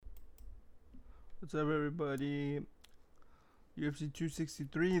What's up, everybody? UFC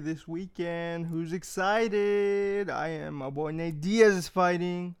 263 this weekend. Who's excited? I am. My boy Nate Diaz is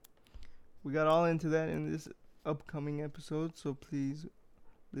fighting. We got all into that in this upcoming episode, so please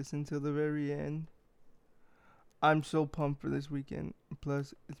listen till the very end. I'm so pumped for this weekend.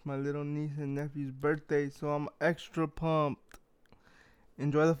 Plus, it's my little niece and nephew's birthday, so I'm extra pumped.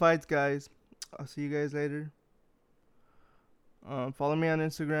 Enjoy the fights, guys. I'll see you guys later. Follow me on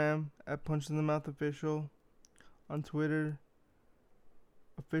Instagram at Punch in the Mouth Official. On Twitter,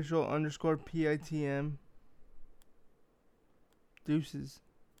 official_PITM. Deuces.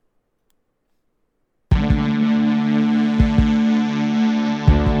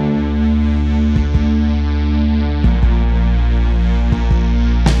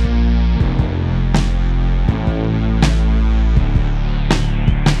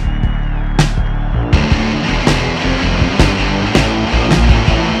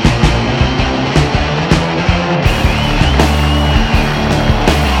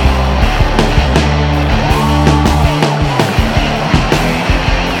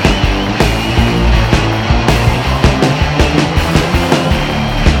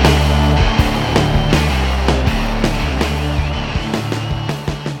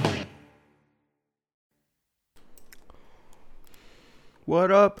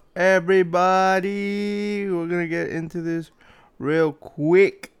 What up, everybody? We're gonna get into this real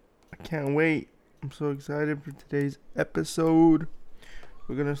quick. I can't wait. I'm so excited for today's episode.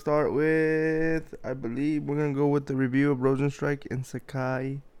 We're gonna start with, I believe, we're gonna go with the review of Rozenstruik and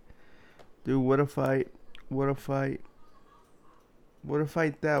Sakai. Dude, what a fight. What a fight. What a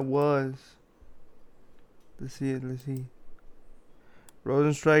fight that was. Let's see it, let's see.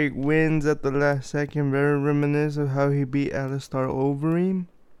 Rozenstruik wins at the last second, very reminiscent of how he beat Alistair Overeem.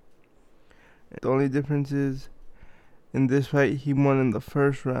 The only difference is, in this fight, he won in the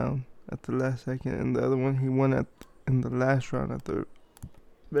first round at the last second, and the other one he won in the last round at the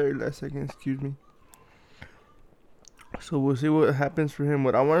very last second, excuse me. So we'll see what happens for him.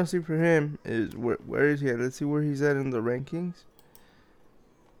 What I want to see for him is, where is he at? Let's see where he's at in the rankings.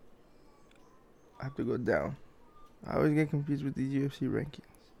 I have to go down. I always get confused with these UFC rankings.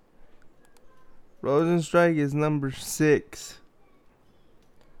 Rozenstruik is number 6.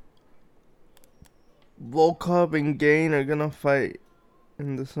 Volkov and Gane are gonna fight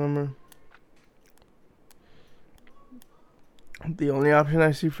in the summer. The only option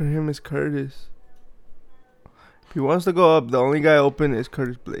I see for him is Curtis. If he wants to go up, the only guy open is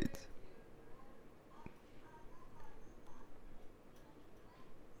Curtis Blades.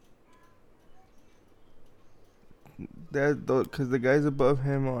 Because the guys above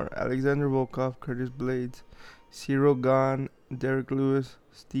him are Alexander Volkov, Curtis Blades, Cyril Gane, Derek Lewis,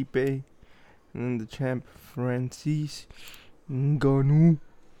 Stipe, and then the champ Francis Ngannou.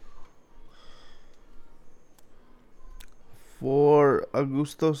 For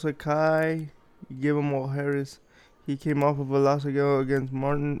Augusto Sakai, you give him all Harris. He came off of a loss against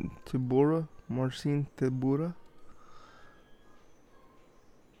Marcin Tybura.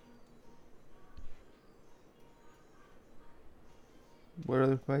 What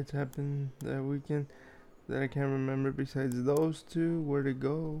other fights happened that weekend that I can't remember besides those two? Where to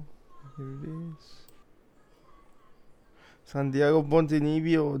go? Here it is. Santiago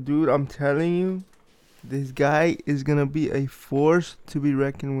Ponzinibbio, dude, I'm telling you, this guy is gonna be a force to be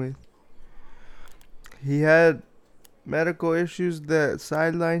reckoned with. He had medical issues that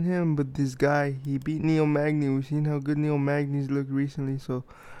sidelined him, but this guy, he beat Neil Magny. We've seen how good Neil Magny's looked recently, so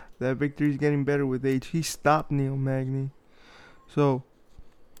that victory's getting better with age. He stopped Neil Magny. So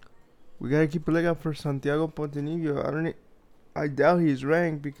we gotta keep a lookout for Santiago Ponzinibbio. I doubt he's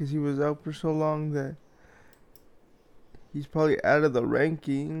ranked because he was out for so long that he's probably out of the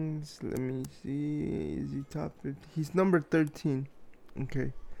rankings. Let me see. Is he top 50? He's number 13.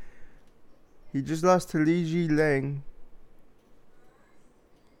 Okay. He just lost to Li Ji-Lang.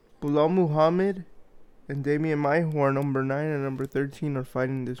 Bilal Muhammad and Damian Maia, who are number 9 and number 13, are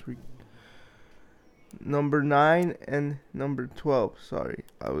fighting this week. Number 9 and number 12. Sorry.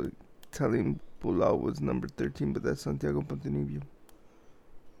 I was telling Bilal was number 13, but that's Santiago Ponzinibbio.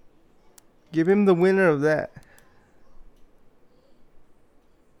 Give him the winner of that.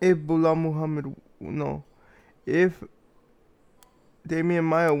 If Bilal Muhammad, no. If Damian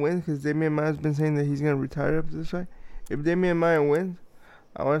Maia wins, because Damian Maia's been saying that he's going to retire after this fight. If Damian Maia wins,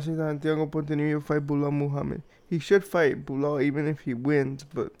 I want to see Santiago Ponzinibbio fight Bilal Muhammad. He should fight Bilal even if he wins,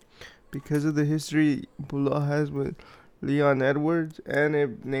 but because of the history Bilal has with Leon Edwards, and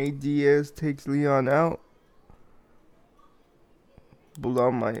if Nate Diaz takes Leon out,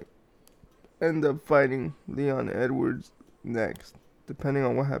 Bilal might end up fighting Leon Edwards next, depending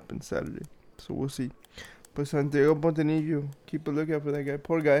on what happens Saturday. So we'll see. But Santiago Pontanillo, keep a lookout for that guy.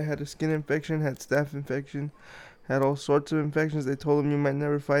 Poor guy had a skin infection, had staph infection, had all sorts of infections. They told him you might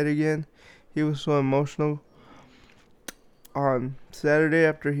never fight again. He was so emotional. On Saturday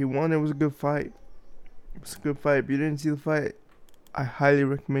after he won, it was a good fight. It was a good fight. If you didn't see the fight, I highly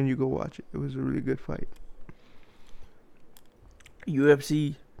recommend you go watch it. It was a really good fight.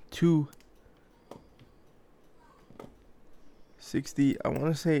 UFC 260. I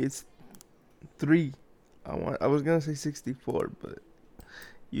want to say it's 3. I was gonna say 64, but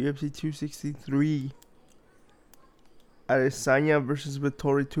UFC 263. Adesanya versus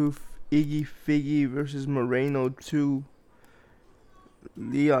Vettori 2. Iggy Figgy versus Moreno 2.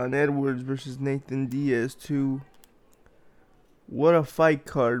 Leon Edwards versus Nathan Diaz 2. What a fight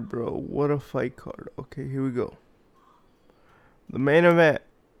card, bro. What a fight card. Okay, here we go. The main event.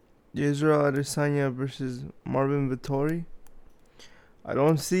 Israel Adesanya versus Marvin Vettori. I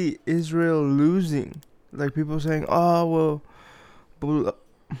don't see Israel losing. Like people saying, oh, well,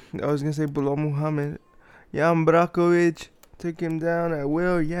 I was going to say Belal Muhammad. Jan Blachowicz took him down at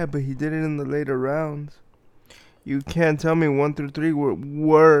will. Yeah, but he did it in the later rounds. You can't tell me 1 through 3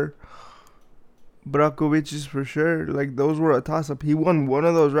 were Blachowicz for sure. Like, those were a toss-up. He won one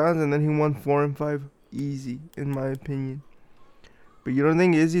of those rounds, and then he won 4 and 5 easy, in my opinion. But you don't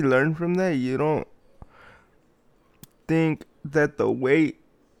think Izzy learned from that? You don't think that the weight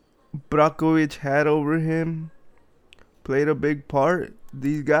Blachowicz had over him played a big part?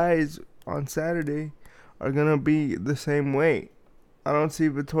 These guys on Saturday are going to be the same weight. I don't see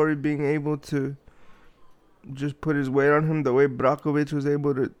Vettori being able to just put his weight on him the way Blachowicz was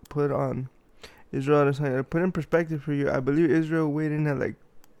able to put on Israel Adesanya. To put in perspective for you, I believe Israel weighed in at like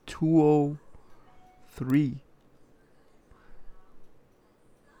 203.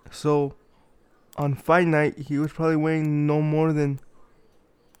 So, on fight night, he was probably weighing no more than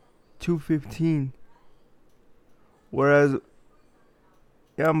 215. Whereas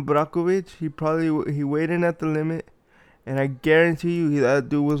Jan Blachowicz, he weighed in at the limit, and I guarantee you that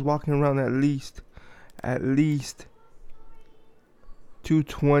dude was walking around at least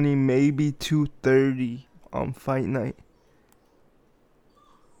 220, maybe 230 on fight night.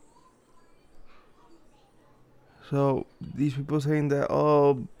 So these people saying that,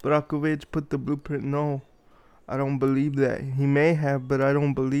 oh, Blachowicz put the blueprint. No, I don't believe that. He may have, but I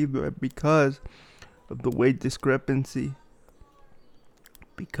don't believe that because of the weight discrepancy.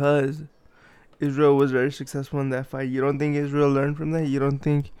 Because Israel was very successful in that fight. You don't think Israel learned from that? You don't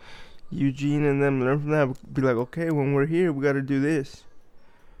think Eugene and them learned from that? Be like, okay, when we're here, we got to do this.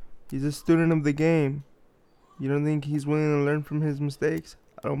 He's a student of the game. You don't think he's willing to learn from his mistakes?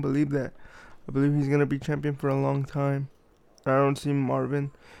 I don't believe that. I believe he's going to be champion for a long time. I don't see Marvin.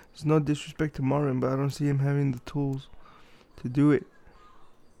 There's no disrespect to Marvin, but I don't see him having the tools to do it.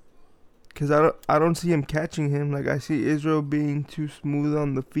 Because I don't see him catching him. Like, I see Israel being too smooth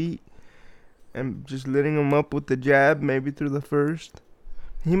on the feet and just letting him up with the jab, maybe through the first.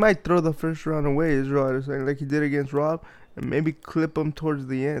 He might throw the first round away, Israel, like he did against Rob, and maybe clip him towards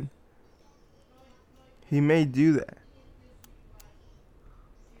the end. He may do that.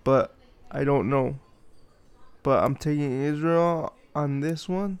 But I don't know. But I'm taking Israel on this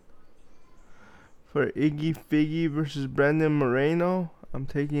one. For Iggy Figgy versus Brandon Moreno, I'm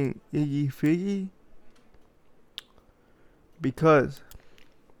taking Iggy Figgy. Because,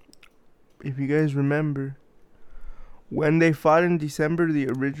 if you guys remember, when they fought in December, the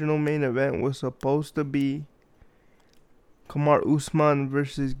original main event was supposed to be Kamaru Usman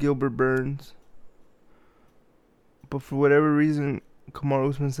versus Gilbert Burns. But for whatever reason, Kamaru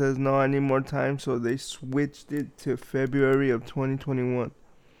Usman says, no, I need more time, so they switched it to February of 2021.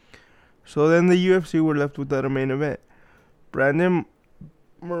 So then the UFC were left without a main event. Brandon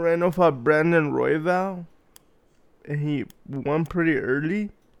Moreno fought Brandon Royval, and he won pretty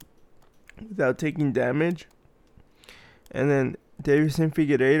early without taking damage. And then Davison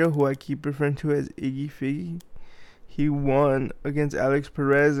Figueiredo, who I keep referring to as Iggy Figgy, he won against Alex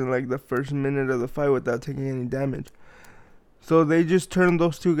Perez in like the first minute of the fight without taking any damage. So they just turned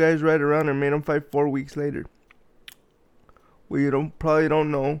those two guys right around and made them fight 4 weeks later. What you probably don't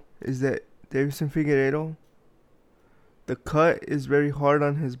know is that Davison Figueiredo, the cut is very hard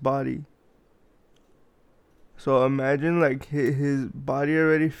on his body. So imagine like his body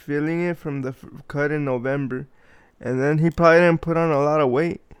already feeling it from the cut in November. And then he probably didn't put on a lot of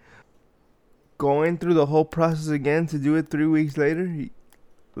weight. Going through the whole process again to do it 3 weeks later,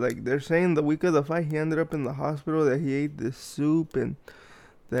 like they're saying the week of the fight, he ended up in the hospital, that he ate this soup and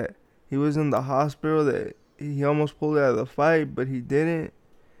that he was in the hospital, that he almost pulled out of the fight, but he didn't.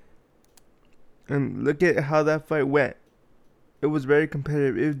 And look at how that fight went. it was very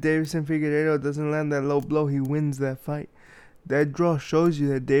competitive. If Deiveson Figueiredo doesn't land that low blow, he wins that fight. That draw shows you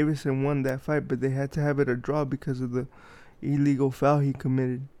that Deiveson won that fight, but they had to have it a draw because of the illegal foul he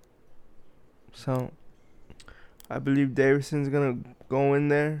committed. So, I believe Deiveson's going to go in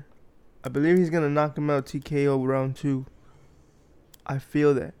there. I believe he's going to knock him out TKO round 2. I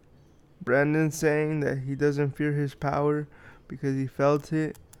feel that. Brandon's saying that he doesn't fear his power because he felt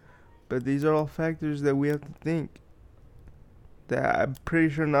it. But these are all factors that we have to think. That I'm pretty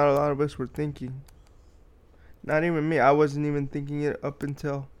sure not a lot of us were thinking. Not even me. I wasn't even thinking it up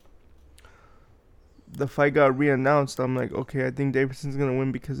until the fight got re-announced. I'm like, okay, I think Deiveson's going to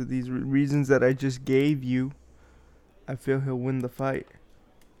win because of these reasons that I just gave you. I feel he'll win the fight.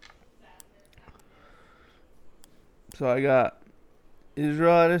 So I got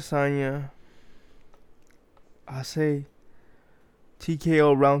Israel Adesanya. I say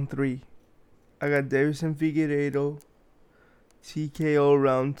TKO round 3. I got Deiveson Figueiredo TKO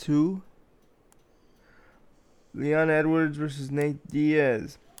round 2. Leon Edwards versus Nate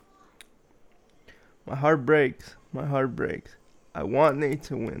Diaz. My heart breaks. My heart breaks. I want Nate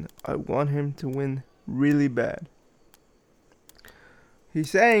to win. I want him to win really bad. He's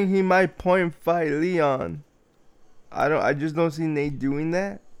saying he might point fight Leon. I just don't see Nate doing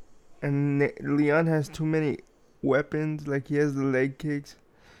that. And Leon has too many weapons. Like, he has the leg kicks.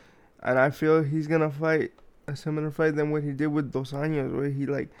 And I feel he's going to fight a similar fight than what he did with Dos Anjos, where he,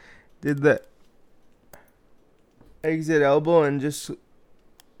 like, did the exit elbow and just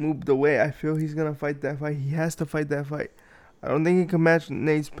moved away. I feel he's going to fight that fight. He has to fight that fight. I don't think he can match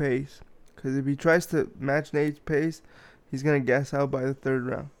Nate's pace. Because if he tries to match Nate's pace, he's going to gas out by the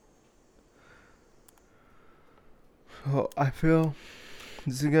 3rd round. So I feel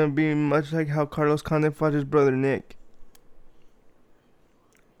this is going to be much like how Carlos Condit fought his brother Nick.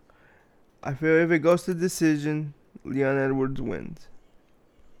 I feel if it goes to decision, Leon Edwards wins.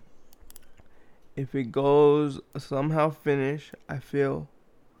 If it goes somehow finish, I feel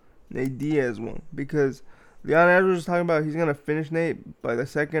Nate Diaz won. Because Leon Edwards was talking about he's going to finish Nate by the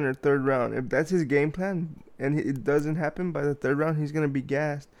 2nd or 3rd round. If that's his game plan and it doesn't happen by the 3rd round, he's going to be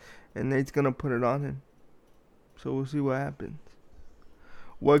gassed. And Nate's going to put it on him. So we'll see what happens.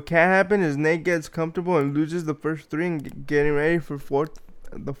 What can happen is Nate gets comfortable and loses the first 3 and getting ready for the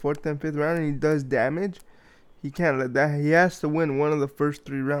 4th and 5th round, and he does damage. He can't let that. He has to win one of the first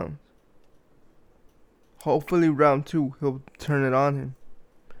 3 rounds. Hopefully round 2 he'll turn it on him.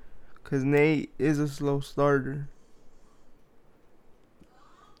 Because Nate is a slow starter.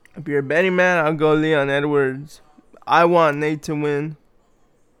 If you're a betting man, I'll go Leon Edwards. I want Nate to win.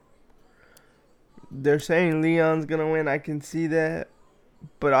 They're saying Leon's going to win. I can see that.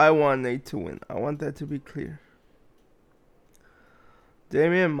 But I want Nate to win. I want that to be clear.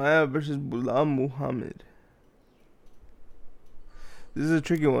 Damian Maia versus Belal Muhammad. This is a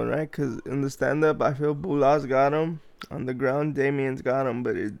tricky one, right? Because in the stand-up, I feel Belal's got him. On the ground, Damian's got him.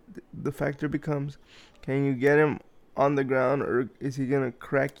 But the factor becomes, can you get him on the ground, or is he going to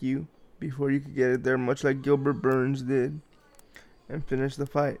crack you before you could get it there, much like Gilbert Burns did, and finish the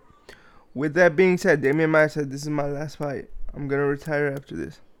fight? With that being said, Damian Maia said, this is my last fight. I'm going to retire after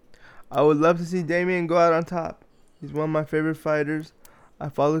this. I would love to see Damian go out on top. He's one of my favorite fighters. I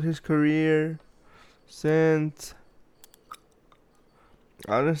followed his career since...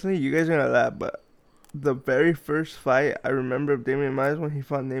 Honestly, you guys are going to laugh, but the very first fight I remember of Damian Maia is when he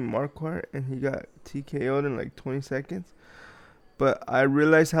fought Nate Marquardt and he got TKO'd in like 20 seconds. But I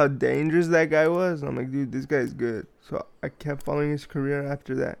realized how dangerous that guy was. And I'm like, dude, this guy's good. So I kept following his career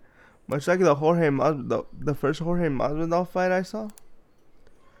after that. Much like the first Jorge Masvidal fight I saw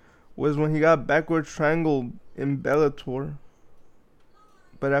was when he got backward triangle in Bellator.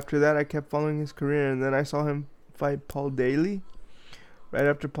 But after that, I kept following his career, and then I saw him fight Paul Daly right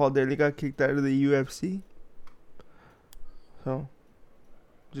after Paul Daly got kicked out of the UFC. So,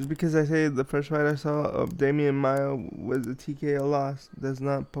 just because I say the first fight I saw of Damian Maia was a TKO loss, that's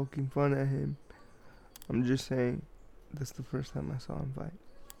not poking fun at him. I'm just saying that's the first time I saw him fight.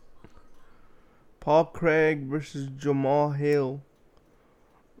 Paul Craig versus Jamal Hill.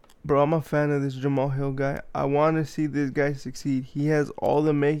 Bro, I'm a fan of this Jamal Hill guy. I want to see this guy succeed. He has all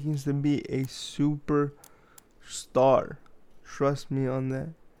the makings to be a super star. Trust me on that.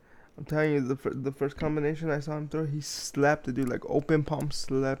 I'm telling you, the first combination I saw him throw, he slapped the dude. Like, open palm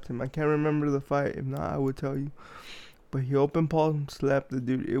slapped him. I can't remember the fight. If not, I would tell you. But he open palm slapped the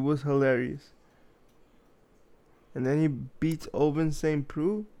dude. It was hilarious. And then he beats Ovince St.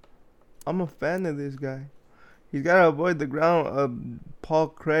 Preux. I'm a fan of this guy. He's got to avoid the ground of Paul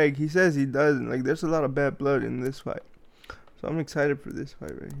Craig. He says he doesn't. Like, there's a lot of bad blood in this fight. So I'm excited for this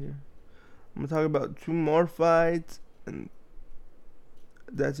fight right here. I'm going to talk about 2 more fights. And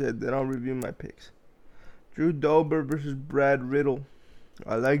That's it. Then I'll review my picks. Drew Dober versus Brad Riddle.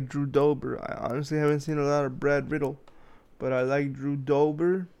 I like Drew Dober. I honestly haven't seen a lot of Brad Riddle, but I like Drew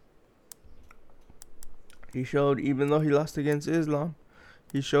Dober. He showed, even though he lost against Islam,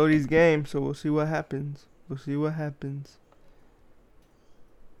 he showed his game, so we'll see what happens. We'll see what happens.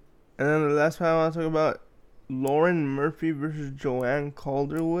 And then the last fight I want to talk about, Lauren Murphy versus Joanne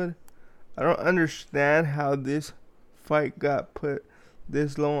Calderwood. I don't understand how this fight got put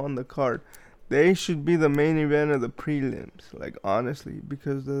this low on the card. They should be the main event of the prelims, like, honestly,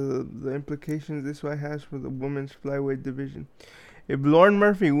 because the implications this fight has for the women's flyweight division. If Lauren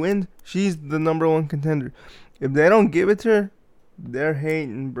Murphy wins, she's the number one contender. If they don't give it to her, they're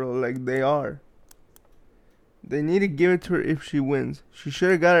hating, bro, like they are. They need to give it to her if she wins. She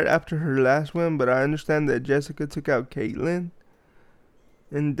should have got it after her last win, but I understand that Jessica took out Caitlyn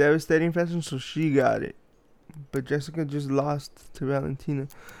in devastating fashion, so she got it. But Jessica just lost to Valentina.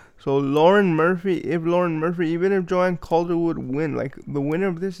 So Lauren Murphy, even if Joanne Calderwood win, like, the winner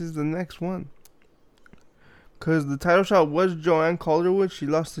of this is the next one. Because the title shot was Joanne Calderwood. She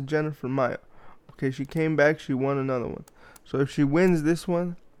lost to Jennifer Maia. Okay, she came back. She won another one. So if she wins this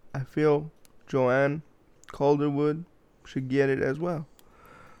one, I feel Joanne Calderwood should get it as well.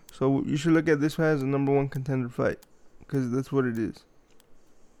 So you should look at this fight as a number one contender fight, because that's what it is.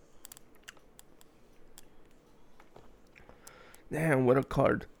 Damn, what a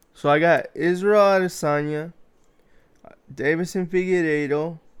card. So I got Israel Adesanya, Davison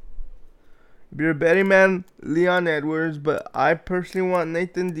Figueiredo. If you're a betting man, Leon Edwards, but I personally want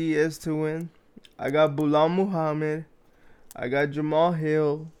Nathan Diaz to win. I got Bilal Muhammad. I got Jamal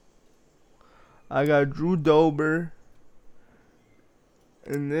Hill. I got Drew Dober.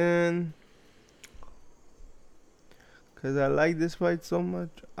 And then, because I like this fight so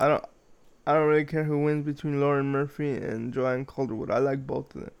much, I don't really care who wins between Lauren Murphy and Joanne Calderwood. I like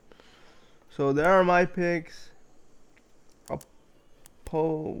both of them. So there are my picks.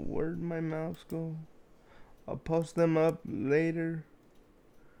 Where'd my mouse go? I'll post them up later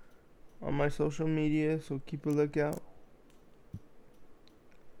on my social media, so keep a lookout.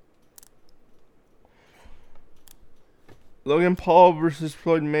 Logan Paul versus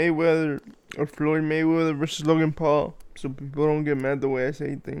Floyd Mayweather, or Floyd Mayweather versus Logan Paul, so people don't get mad the way I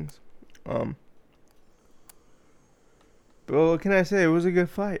say things. But what can I say? It was a good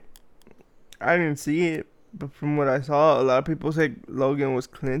fight. I didn't see it, but from what I saw, a lot of people say Logan was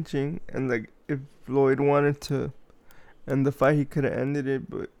clinching, and like if Floyd wanted to end the fight, he could have ended it,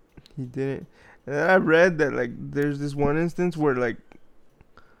 but he didn't. And then I read that like there's this one instance where like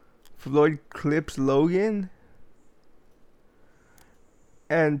Floyd clips Logan,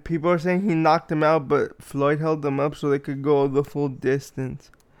 and people are saying he knocked him out, but Floyd held them up so they could go the full distance.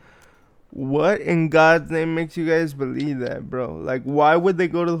 What in God's name makes you guys believe that, bro? Like, why would they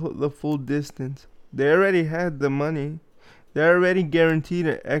go to the full distance? They already had the money. They're already guaranteed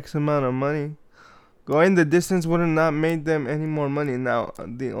an X amount of money. Going the distance would have not made them any more money. Now,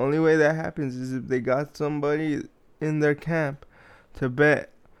 the only way that happens is if they got somebody in their camp to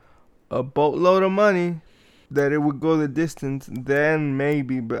bet a boatload of money that it would go the distance, then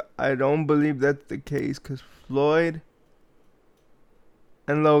maybe. But I don't believe that's the case, because Floyd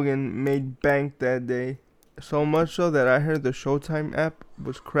and Logan made bank that day. So much so that I heard the Showtime app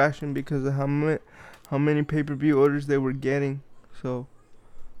was crashing because of how many pay-per-view orders they were getting. So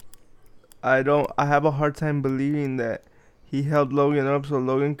I have a hard time believing that he held Logan up so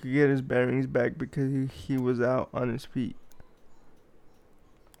Logan could get his bearings back, because he was out on his feet.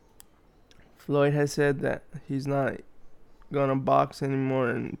 Floyd has said that he's not gonna box anymore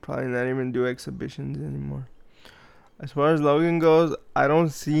and probably not even do exhibitions anymore. As far as Logan goes, I don't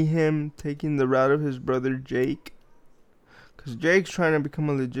see him taking the route of his brother Jake, because Jake's trying to become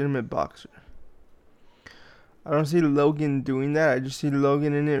a legitimate boxer. I don't see Logan doing that. I just see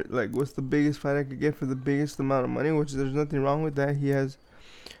Logan in it like, what's the biggest fight I could get for the biggest amount of money, which there's nothing wrong with that. He has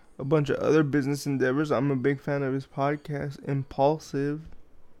a bunch of other business endeavors. I'm a big fan of his podcast, Impulsive.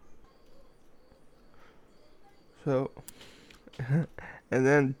 So, and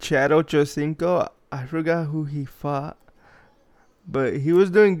then Chad Ochocinco, I forgot who he fought, but he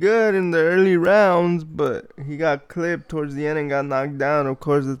was doing good in the early rounds, but he got clipped towards the end and got knocked down. Of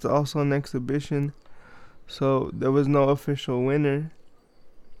course, it's also an exhibition, so there was no official winner.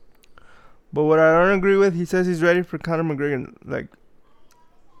 But what I don't agree with, he says he's ready for Conor McGregor. Like,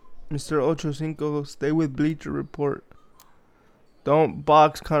 Mr. Ochocinco, stay with Bleacher Report. Don't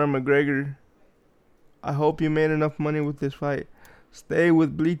box Conor McGregor. I hope you made enough money with this fight. Stay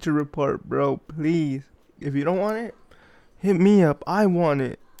with Bleacher Report, bro, please. If you don't want it, hit me up. I want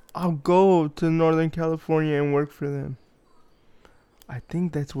it. I'll go to Northern California and work for them. I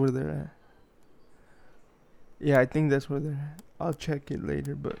think that's where they're at. Yeah, I think that's where they're at. I'll check it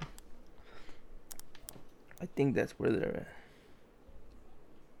later, but I think that's where they're at.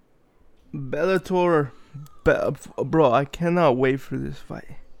 Bellator, bro, I cannot wait for this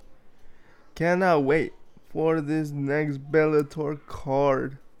fight. Cannot wait for this next Bellator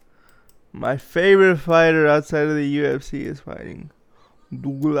card. My favorite fighter outside of the UFC is fighting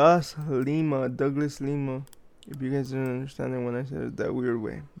Douglas Lima. If you guys didn't understand it when I said it that weird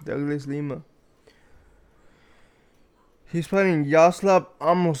way. Douglas Lima. He's fighting Yaroslav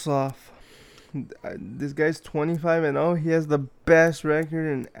Amosov. This guy's 25-0. He has the best record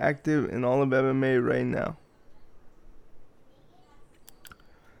and active in all of MMA right now.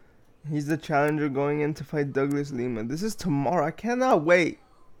 He's the challenger going in to fight Douglas Lima. This is tomorrow. I cannot wait.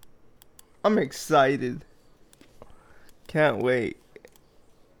 I'm excited. Can't wait.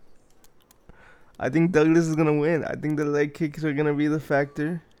 I think Douglas is going to win. I think the leg kicks are going to be the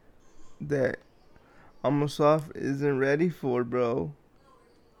factor that Amosov isn't ready for, bro.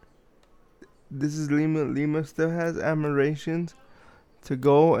 This is Lima. Lima still has admirations to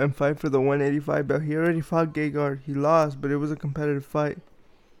go and fight for the 185 belt. He already fought Gegard. He lost, but it was a competitive fight.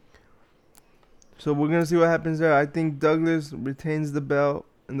 So we're going to see what happens there. I think Douglas retains the belt.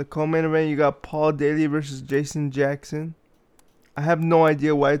 In the co-main event, you got Paul Daly versus Jason Jackson. I have no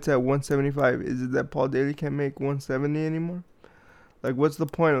idea why it's at 175. Is it that Paul Daly can't make 170 anymore? Like, what's the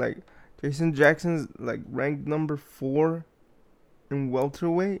point? Like, Jason Jackson's, like, ranked number 4 in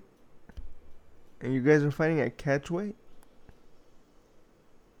welterweight. And you guys are fighting at catchweight?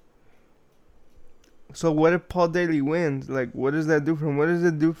 So what if Paul Daly wins? Like, what does that do for him? What does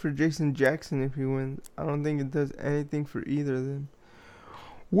it do for Jason Jackson if he wins? I don't think it does anything for either of them.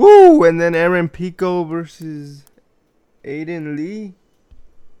 Woo! And then Aaron Pico versus Aiden Lee.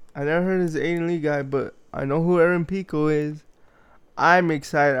 I never heard of this Aiden Lee guy, but I know who Aaron Pico is. I'm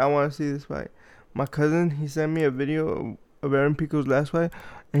excited. I want to see this fight. My cousin, he sent me a video of Aaron Pico's last fight.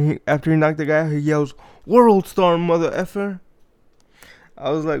 And after he knocked the guy out, he yells, "World Star, mother effer." I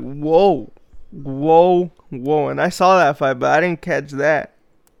was like, whoa. Whoa, whoa. And I saw that fight, but I didn't catch that.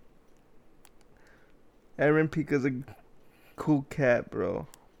 Aaron Pico's a cool cat, bro.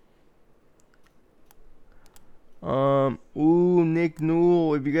 Nick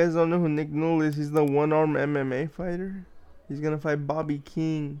Newell. If you guys don't know who Nick Newell is, he's the one-arm MMA fighter. He's gonna fight Bobby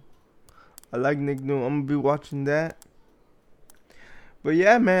King. I like Nick Newell. I'm gonna be watching that. But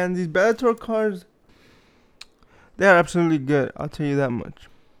yeah, man, these Bellator cards, they're absolutely good. I'll tell you that much.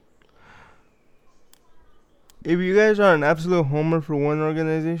 If you guys are an absolute homer for one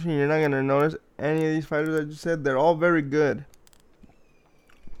organization, you're not going to notice any of these fighters I just said. They're all very good.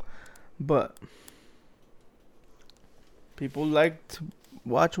 But people like to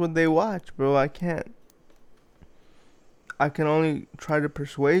watch what they watch, bro. I can't. I can only try to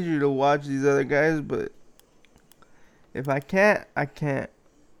persuade you to watch these other guys, but if I can't, I can't.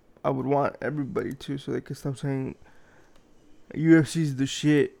 I would want everybody to, so they could stop saying UFC's the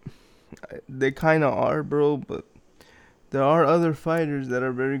shit. They kind of are, bro, but there are other fighters that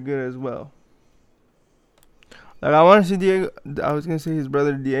are very good as well. Like, I want to see Diego. I was going to say his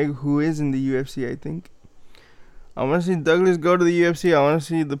brother Diego, who is in the UFC, I think. I want to see Douglas go to the UFC. I want to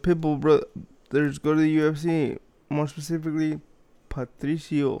see the Pitbull brothers go to the UFC. More specifically,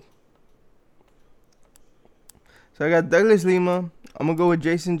 Patricio. So I got Douglas Lima. I'm going to go with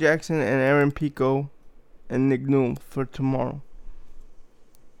Jason Jackson and Aaron Pico and Nick Newell for tomorrow.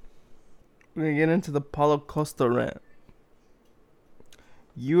 We're going to get into the Paulo Costa rant.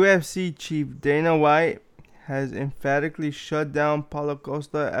 UFC chief Dana White has emphatically shut down Paulo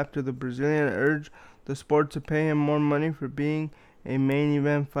Costa after the Brazilian urged the sport to pay him more money for being a main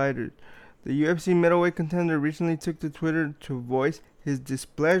event fighter. The UFC middleweight contender recently took to Twitter to voice his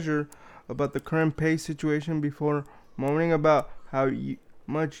displeasure about the current pay situation before moaning about how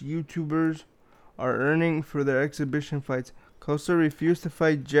much YouTubers are earning for their exhibition fights. Costa refused to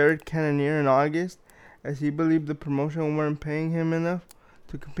fight Jared Cannonier in August as he believed the promotion weren't paying him enough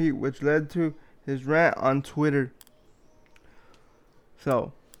to compete, which led to his rant on Twitter.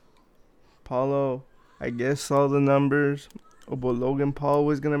 So, Paulo, I guess, saw the numbers of what Logan Paul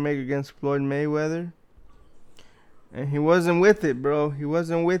was going to make against Floyd Mayweather. And he wasn't with it, bro. He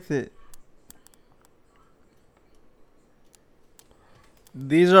wasn't with it.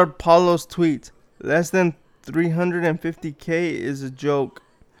 These are Paulo's tweets. Less than 350K is a joke.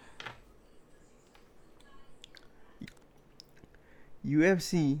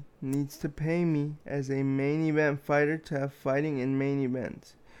 UFC needs to pay me as a main event fighter to have fighting in main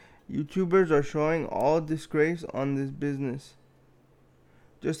events. YouTubers are showing all disgrace on this business.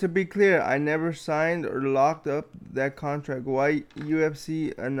 Just to be clear, I never signed or locked up that contract. Why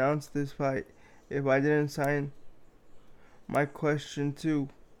UFC announced this fight if I didn't sign? My question too.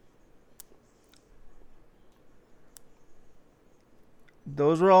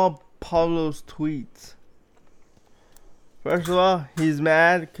 Those were all Paulo's tweets. First of all, he's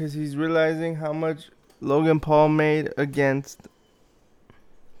mad because he's realizing how much Logan Paul made against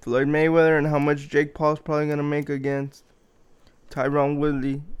Floyd Mayweather and how much Jake Paul's probably going to make against Tyron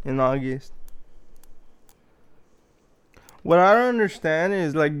Woodley in August. What I don't understand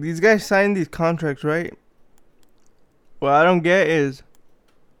is, like, these guys signed these contracts, right? What I don't get is,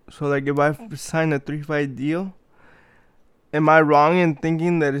 so, like, if I sign a 3-fight deal, am I wrong in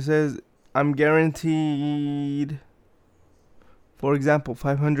thinking that it says I'm guaranteed, for example,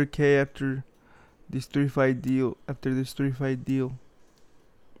 $500K after this 3-fight deal?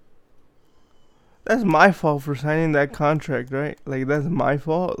 That's my fault for signing that contract, right? Like, that's my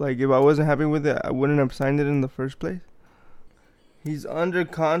fault. Like, if I wasn't happy with it, I wouldn't have signed it in the first place. He's under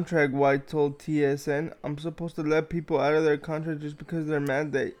contract, White told TSN. I'm supposed to let people out of their contract just because they're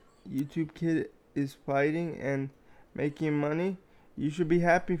mad that YouTube kid is fighting and making money? You should be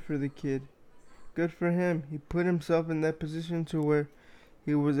happy for the kid. Good for him. He put himself in that position to where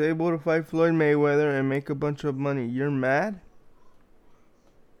he was able to fight Floyd Mayweather and make a bunch of money. You're mad?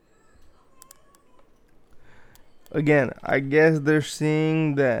 Again, I guess they're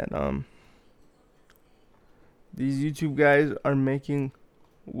seeing that these YouTube guys are making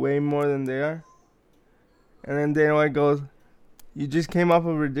way more than they are. And then Dana White goes, you just came off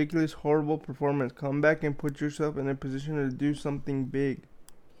a ridiculous, horrible performance. Come back and put yourself in a position to do something big.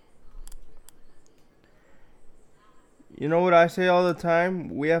 You know what I say all the time?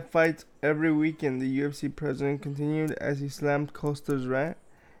 We have fights every weekend, the UFC president continued as he slammed Costa's rant.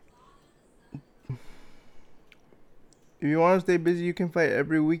 If you want to stay busy, you can fight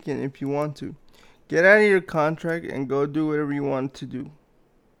every weekend if you want to. Get out of your contract and go do whatever you want to do.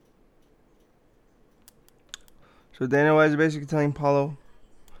 So Dana White is basically telling Paulo,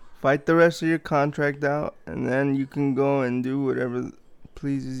 fight the rest of your contract out, and then you can go and do whatever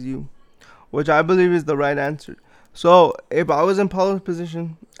pleases you. Which I believe is the right answer. So, if I was in Paulo's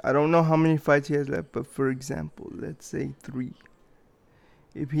position, I don't know how many fights he has left, but for example, let's say 3.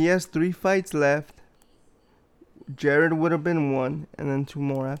 If he has 3 fights left, Jared would have been 1, and then 2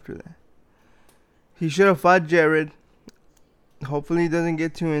 more after that. He should have fought Jared. Hopefully he doesn't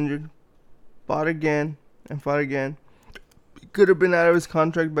get too injured. Fought again, and fought again. He could have been out of his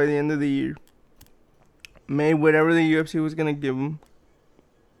contract by the end of the year. Made whatever the UFC was going to give him.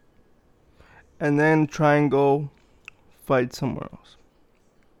 And then try and go fight somewhere else.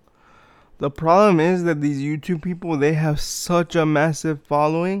 The problem is that these YouTube people, they have such a massive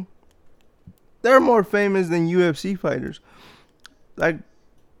following. They're more famous than UFC fighters. Like,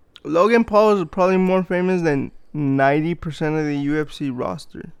 Logan Paul is probably more famous than 90% of the UFC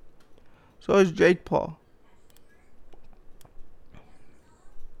roster. So is Jake Paul.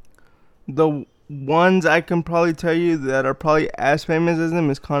 The ones I can probably tell you that are probably as famous as him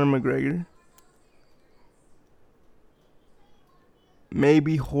is Conor McGregor.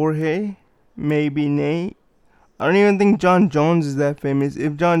 Maybe Jorge. Maybe Nate. I don't even think John Jones is that famous.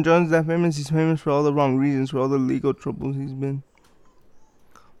 If John Jones is that famous, he's famous for all the wrong reasons, for all the legal troubles he's been.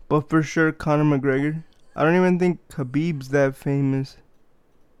 But for sure, Conor McGregor. I don't even think Khabib's that famous.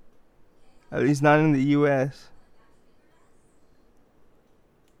 At least not in the US.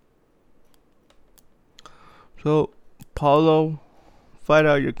 So, Paulo, fight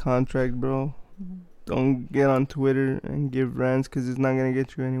out your contract, bro. Don't get on Twitter and give rants because it's not going to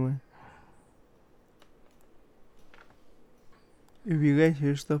get you anywhere. If you guys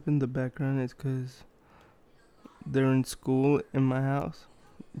hear stuff in the background, it's because they're in school in my house.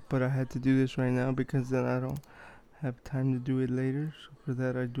 But I had to do this right now because then I don't have time to do it later. So for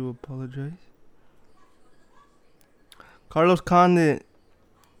that, I do apologize. Carlos Condit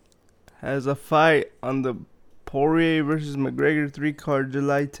has a fight on the Poirier versus McGregor 3 card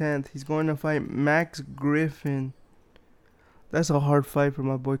July 10th. He's going to fight Max Griffin. That's a hard fight for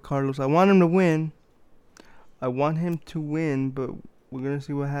my boy Carlos. I want him to win. But we're going to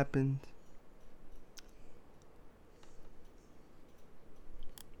see what happens.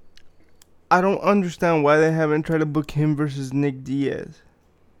 I don't understand why they haven't tried to book him versus Nick Diaz.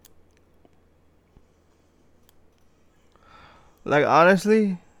 Like,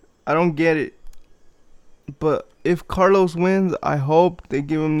 honestly, I don't get it. But if Carlos wins, I hope they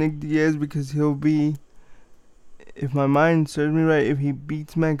give him Nick Diaz because he'll be, if my mind serves me right, if he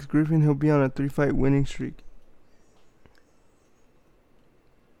beats Max Griffin, he'll be on a 3-fight winning streak.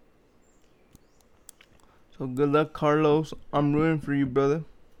 So So good luck, Carlos. I'm rooting for you, brother.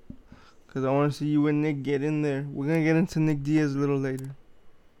 Because I want to see you and Nick get in there. We're going to get into Nick Diaz a little later.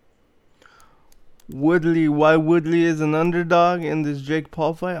 Woodley. Why Woodley is an underdog in this Jake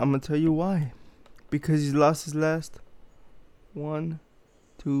Paul fight? I'm going to tell you why. Because he's lost his last 1,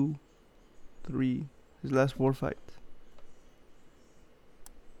 2, 3, his last 4 fights.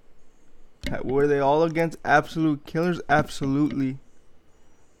 Were they all against absolute killers? Absolutely.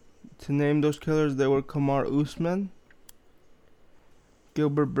 To name those killers, they were Kamaru Usman,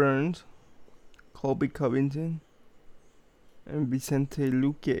 Gilbert Burns, Colby Covington, and Vicente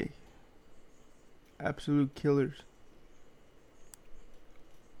Luque. Absolute killers.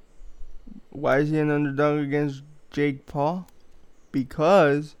 Why is he an underdog against Jake Paul?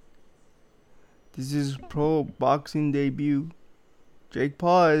 Because this is his pro boxing debut. Jake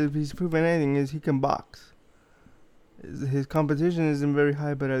Paul, if he's proven anything, is he can box. His competition isn't very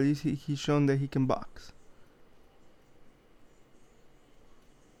high, but at least he's shown that he can box.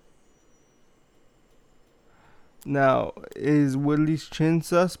 Now, is Woodley's chin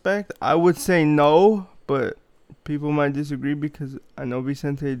suspect? I would say no, but people might disagree because I know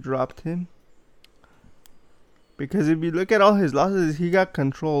Vicente dropped him. Because if you look at all his losses, he got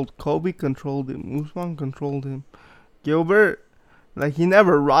controlled. Colby controlled him. Usman controlled him. Gilbert, like, he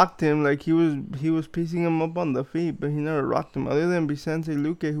never rocked him. Like, he was piecing him up on the feet, but he never rocked him. Other than Vicente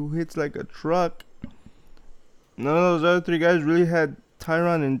Luque, who hits like a truck, none of those other 3 guys really had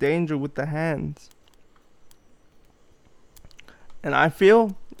Tyron in danger with the hands. And I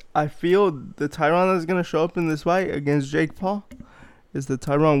feel the Tyron that's going to show up in this fight against Jake Paul is the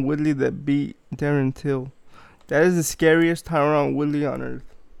Tyron Woodley that beat Darren Till. That is the scariest Tyron Woodley on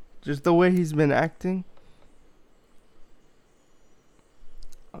earth. Just the way he's been acting.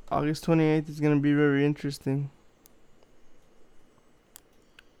 August 28th is going to be very interesting.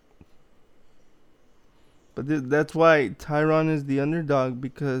 But that's why Tyron is the underdog,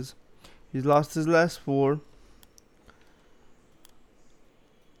 because he's lost his last 4.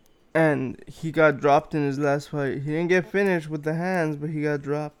 And he got dropped in his last fight. He didn't get finished with the hands, but he got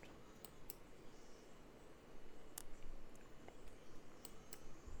dropped.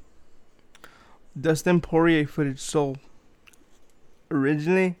 Dustin Poirier footage. So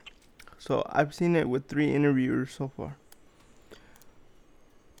I've seen it with 3 interviewers so far.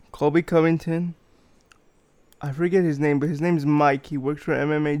 Colby Covington. I forget his name, but his name's Mike. He works for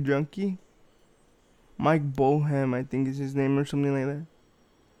MMA Junkie. Mike Boham, I think is his name, or something like that.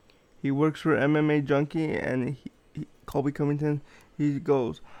 He works for MMA Junkie, and Colby Covington, he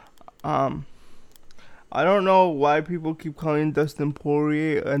goes, I don't know why people keep calling Dustin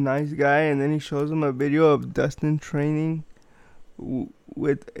Poirier a nice guy, and then he shows them a video of Dustin training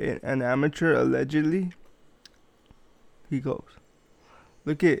with an amateur, allegedly. He goes,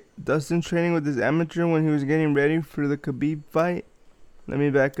 look at Dustin training with this amateur when he was getting ready for the Khabib fight. Let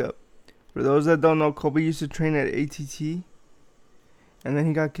me back up. For those that don't know, Colby used to train at ATT. And then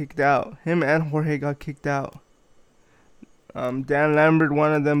he got kicked out. Him and Jorge got kicked out. Dan Lambert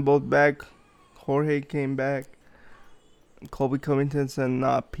wanted them both back. Jorge came back. Colby Covington said,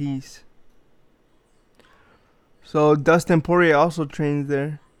 nah, peace. So Dustin Poirier also trains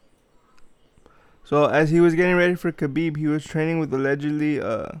there. So as he was getting ready for Khabib, he was training with allegedly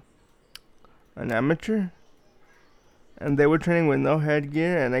an amateur. And they were training with no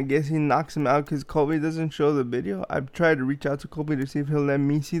headgear, and I guess he knocks him out because Colby doesn't show the video. I've tried to reach out to Colby to see if he'll let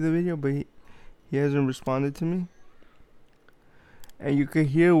me see the video, but he hasn't responded to me. And you could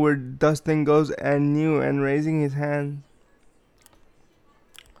hear where Dustin goes and knew and raising his hand.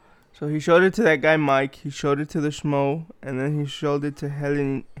 So he showed it to that guy Mike, he showed it to the Schmo, and then he showed it to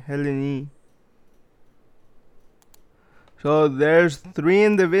Helene. So there's 3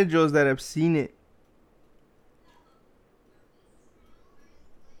 individuals that have seen it.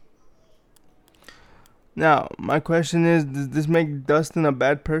 Now, my question is, does this make Dustin a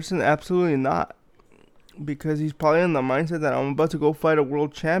bad person? Absolutely not. Because he's probably in the mindset that I'm about to go fight a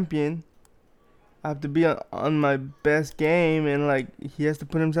world champion. I have to be on my best game, and like he has to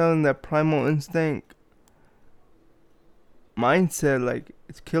put himself in that primal instinct mindset, like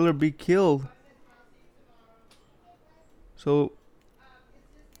it's kill or be killed. So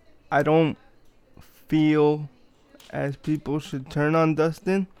I don't feel as people should turn on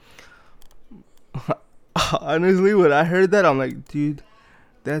Dustin. Honestly, when I heard that, I'm like, dude,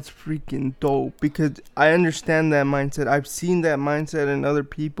 that's freaking dope. Because I understand that mindset. I've seen that mindset in other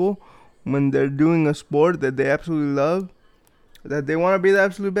people when they're doing a sport that they absolutely love, that they want to be the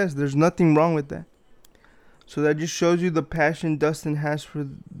absolute best. There's nothing wrong with that. So that just shows you the passion Dustin has for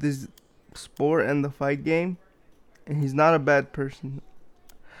this sport and the fight game. And he's not a bad person.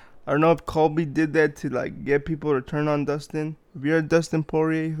 I don't know if Colby did that to like get people to turn on Dustin. If you're a Dustin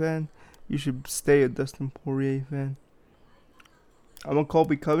Poirier fan, you should stay a Dustin Poirier fan. I'm a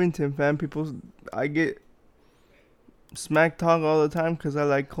Colby Covington fan. I get smack talk all the time because I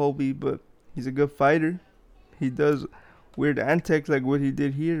like Colby, but he's a good fighter. He does weird antics like what he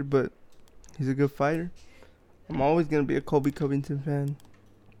did here, but he's a good fighter. I'm always going to be a Colby Covington fan.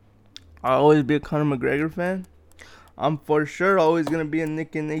 I'll always be a Conor McGregor fan. I'm for sure always going to be a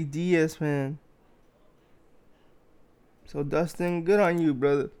Nick and Nate Diaz fan. So, Dustin, good on you,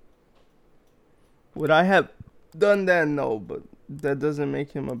 brother. Would I have done that? No, but that doesn't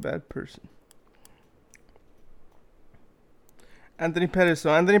make him a bad person. Anthony Pettis.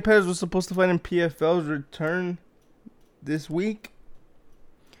 So, Anthony Pettis was supposed to fight in PFL's return this week,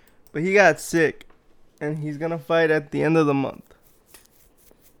 but he got sick, and he's going to fight at the end of the month.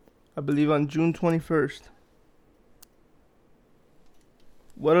 I believe on June 21st.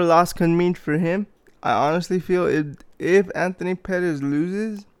 What a loss can mean for him. I honestly feel if Anthony Pettis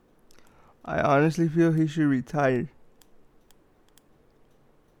loses, I honestly feel he should retire.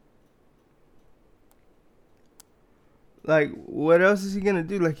 Like, what else is he going to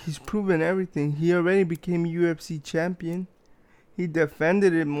do? Like, he's proven everything. He already became UFC champion. He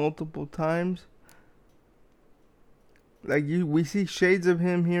defended it multiple times. Like, we see shades of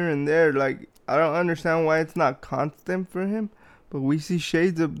him here and there. Like, I don't understand why it's not constant for him. But we see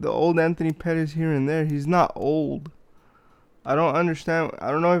shades of the old Anthony Pettis here and there. He's not old. I don't understand. I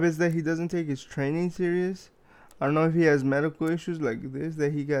don't know if it's that he doesn't take his training serious. I don't know if he has medical issues like this,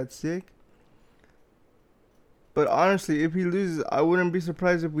 that he got sick. But honestly, if he loses, I wouldn't be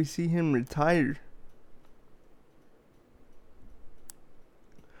surprised if we see him retire.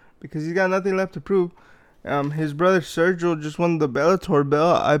 Because he's got nothing left to prove. His brother Sergio just won the Bellator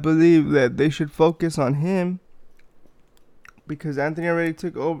belt. I believe that they should focus on him. Because Anthony already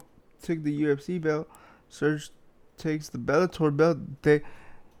took the UFC belt. Serge takes the Bellator belt. They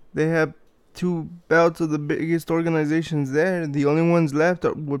have 2 belts of the biggest organizations there. The only ones left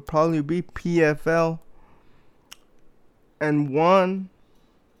would probably be PFL and one.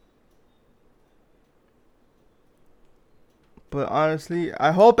 But honestly,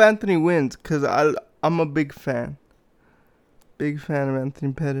 I hope Anthony wins because I'm a big fan. Big fan of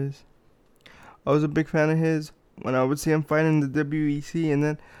Anthony Pettis. I was a big fan of his when I would see him fight in the WEC, and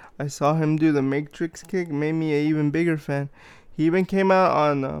then I saw him do the Matrix kick. Made me an even bigger fan. He even came out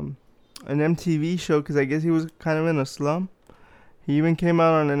on an MTV show because I guess he was kind of in a slump. He even came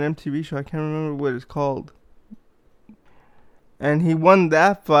out on an MTV show. I can't remember what it's called. And he won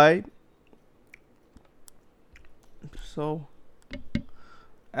that fight. So,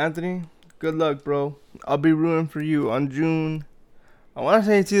 Anthony, good luck, bro. I'll be rooting for you on June. I want to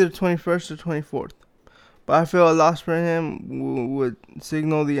say it's either 21st or 24th. But I feel a loss for him would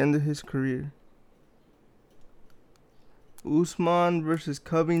signal the end of his career. Usman versus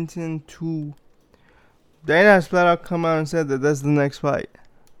Covington 2. Dana has flat out come out and said that that's the next fight.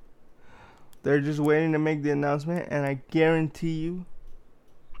 They're just waiting to make the announcement, and I guarantee you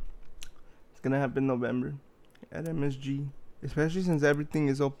it's going to happen November at MSG. Especially since everything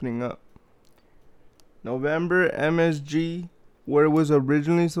is opening up. November, MSG, where it was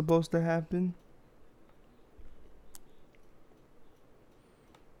originally supposed to happen.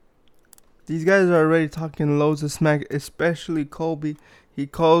 These guys are already talking loads of smack, especially Colby. He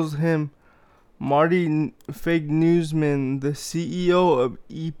calls him Marty Fake Newsman, the CEO of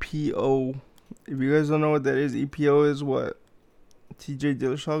EPO. If you guys don't know what that is, EPO is what TJ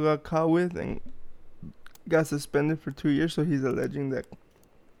Dillashaw got caught with and got suspended for 2 years. So he's alleging that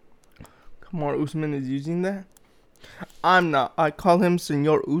Kamaru Usman is using that. I'm not. I call him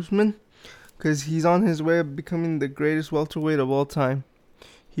Senor Usman because he's on his way of becoming the greatest welterweight of all time.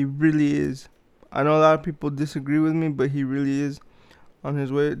 He really is. I know a lot of people disagree with me, but he really is on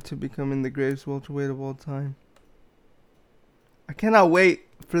his way to becoming the greatest welterweight of all time. I cannot wait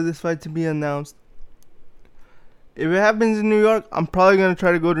for this fight to be announced. If it happens in New York, I'm probably going to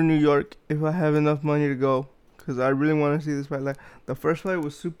try to go to New York if I have enough money to go. Because I really want to see this fight. Like, the first fight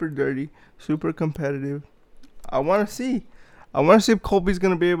was super dirty, super competitive. I want to see if Colby's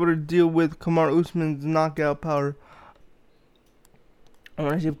going to be able to deal with Kamaru Usman's knockout power. I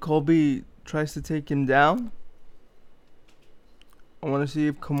want to see if Colby tries to take him down. I want to see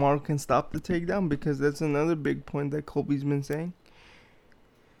if Kamaru can stop the takedown, because that's another big point that Colby's been saying.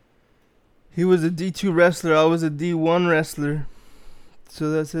 He was a D2 wrestler. I was a D1 wrestler.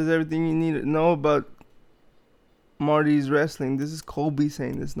 So that says everything you need to know about Marty's wrestling. This is Colby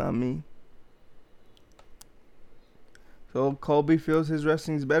saying this, not me. So Colby feels his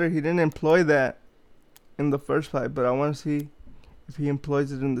wrestling's better. He didn't employ that in the first fight, but I want to see if he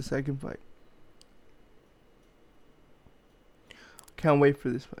employs it in the second fight. Can't wait for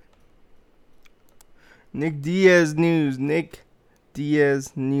this fight. Nick Diaz news.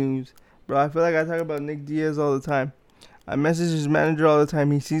 Bro, I feel like I talk about Nick Diaz all the time. I message his manager all the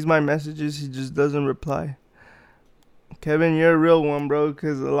time. He sees my messages. He just doesn't reply. Kevin, you're a real one, bro,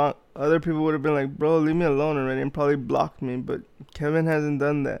 because a lot other people would have been like, bro, leave me alone already, and probably blocked me, but Kevin hasn't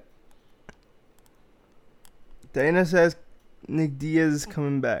done that. Dana says Nick Diaz is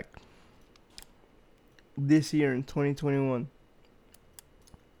coming back this year in 2021.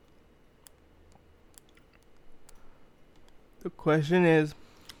 The question is,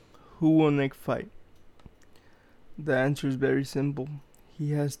 who will Nick fight? The answer is very simple.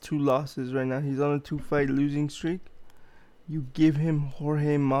 He has 2 losses right now. He's on a 2-fight losing streak. You give him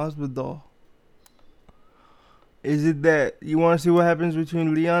Jorge Masvidal. Is it that you want to see what happens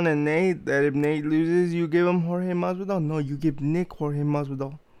between Leon and Nate? That if Nate loses, you give him Jorge Masvidal? No, you give Nick Jorge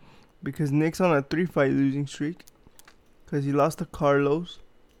Masvidal. Because Nick's on a 3-fight losing streak. Because he lost to Carlos.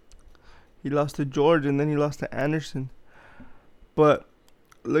 He lost to George, and then he lost to Anderson. But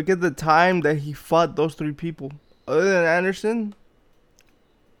look at the time that he fought those 3 people. Other than Anderson,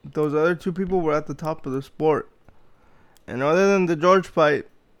 those other 2 people were at the top of the sport. And other than the George fight,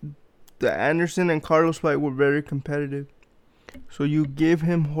 the Anderson and Carlos fight were very competitive. So you give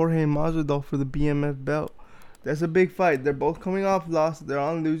him Jorge Masvidal for the BMF belt. That's a big fight. They're both coming off loss. They're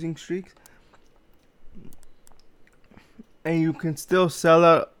on losing streaks. And you can still sell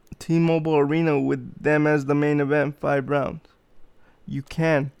out T-Mobile Arena with them as the main event 5 rounds. You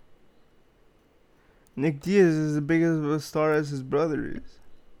can. Nick Diaz is as big of a star as his brother is.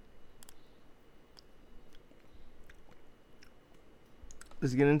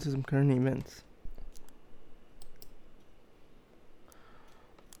 Let's get into some current events.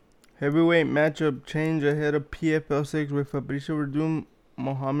 Heavyweight matchup change ahead of PFL 6 with Fabricio Verdum,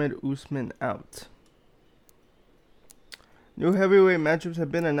 Mohamed Usman out. New heavyweight matchups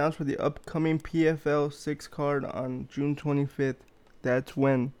have been announced for the upcoming PFL 6 card on June 25th. That's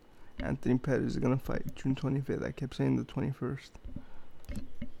when Anthony Pettis is going to fight. June 25th. I kept saying the 21st.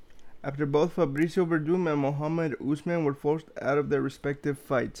 After both Fabricio Verdum and Mohamed Usman were forced out of their respective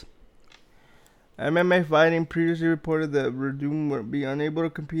fights. MMA Fighting previously reported that Verdum would be unable to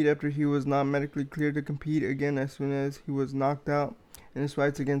compete after he was not medically cleared to compete again as soon as he was knocked out in his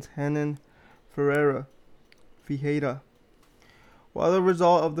fights against Renan Ferreira. While the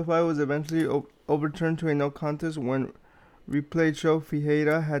result of the fight was eventually overturned to a no contest when replay showed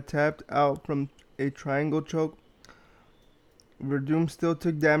Ferreira had tapped out from a triangle choke, Verdum still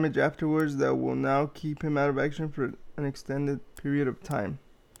took damage afterwards that will now keep him out of action for an extended period of time.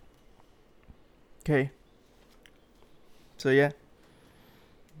 Okay. So yeah.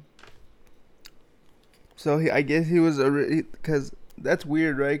 So I guess he was because that's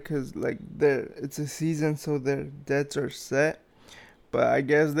weird, right? Because like it's a season, so their debts are set. But I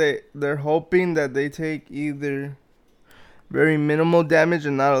guess they're hoping that they take either very minimal damage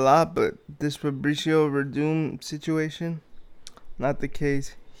and not a lot. But this Fabricio Verdum situation, not the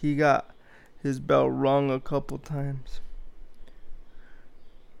case. He got his belt wrong a couple times.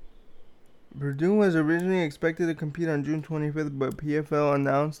 Verdum was originally expected to compete on June 25th, but PFL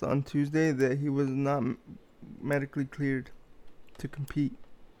announced on Tuesday that he was not medically cleared to compete.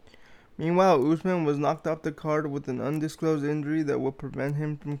 Meanwhile, Usman was knocked off the card with an undisclosed injury that will prevent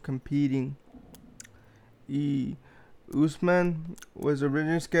him from competing. Usman was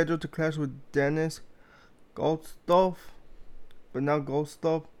originally scheduled to clash with Denis Goldstoff, but now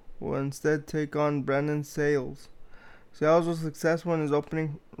Goldstoff will instead take on Brandon Sales. Sales was successful in his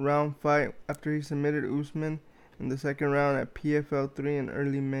opening round fight after he submitted Usman in the second round at PFL 3 in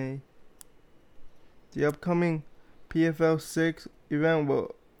early May. The upcoming PFL 6 event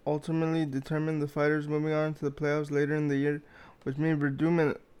will ultimately determine the fighters moving on to the playoffs later in the year, which means Verdum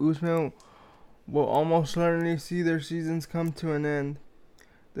and Usman will almost certainly see their seasons come to an end.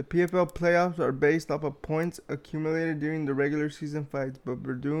 The PFL playoffs are based off of points accumulated during the regular season fights, but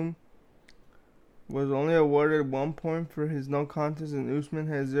Verdum was only awarded 1 point for his no contest, and Usman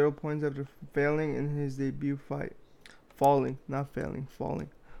has 0 points after failing in his debut fight. Falling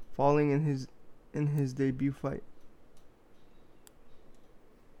in his debut fight.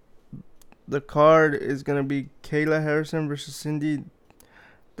 The card is gonna be Kayla Harrison versus Cindy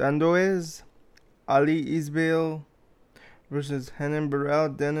Dandoez, Ali Isbell versus Renan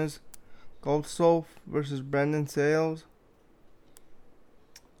Barão, Denis Goldstoff versus Brandon Sales.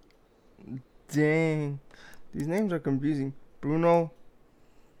 Dang, these names are confusing. Bruno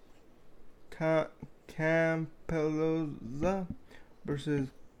Campelozza versus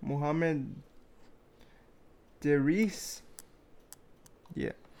Mohamed Deris.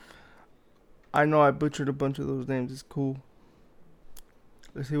 Yeah. I know I butchered a bunch of those names. It's cool.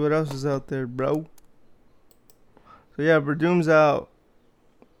 Let's see what else is out there, bro. So yeah, Verdum's out.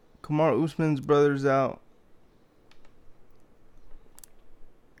 Kamaru Usman's brother's out.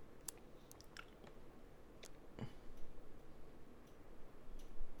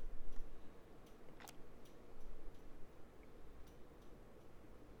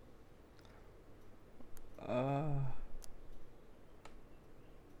 Uh,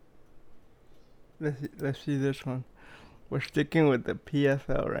 let's see this one. We're sticking with the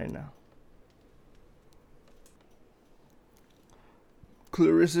PFL right now.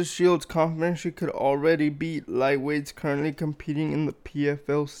 Clarissa Shields confident she could already beat lightweights currently competing in the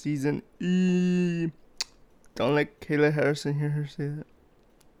PFL season E. Don't let Kayla Harrison hear her say that.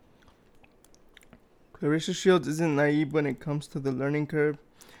 Clarissa Shields isn't naive when it comes to the learning curve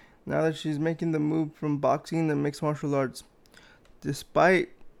now that she's making the move from boxing to mixed martial arts. Despite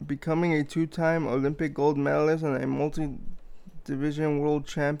becoming a two-time Olympic gold medalist and a multi-division world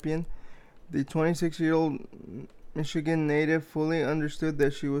champion, the 26-year-old Michigan native fully understood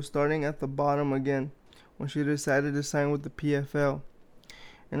that she was starting at the bottom again when she decided to sign with the PFL.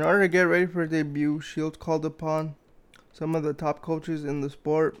 In order to get ready for her debut, Shields called upon some of the top coaches in the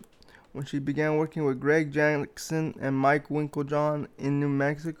sport when she began working with Greg Jackson and Mike Winkeljohn in New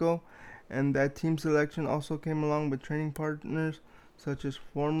Mexico, and that team selection also came along with training partners such as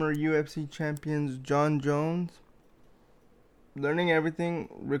former UFC champions John Jones. Learning everything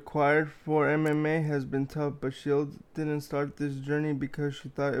required for MMA has been tough, but Shields didn't start this journey because she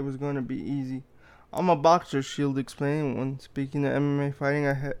thought it was going to be easy. I'm a boxer, Shields explained when speaking to MMA Fighting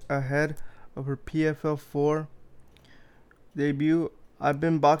ahead of her PFL 4 debut. I've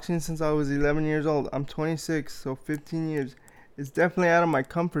been boxing since I was 11 years old. I'm 26, so 15 years. It's definitely out of my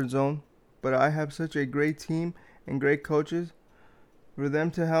comfort zone, but I have such a great team and great coaches for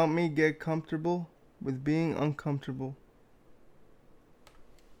them to help me get comfortable with being uncomfortable.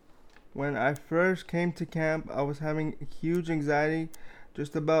 When I first came to camp, I was having huge anxiety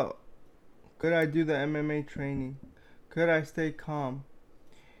just about could I do the MMA training? Could I stay calm?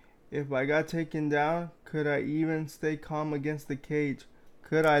 If I got taken down, could I even stay calm against the cage?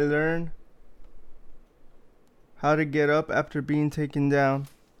 Could I learn how to get up after being taken down?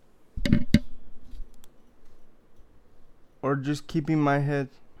 Or just keeping my head?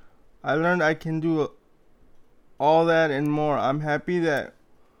 I learned I can do all that and more. I'm happy that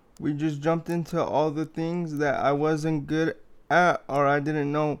we just jumped into all the things that I wasn't good at or I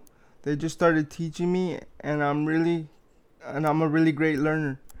didn't know. They just started teaching me, and I'm a really great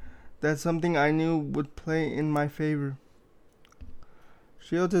learner. That's something I knew would play in my favor.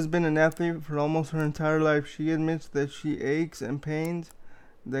 Shields has been an athlete for almost her entire life. She admits that she aches and pains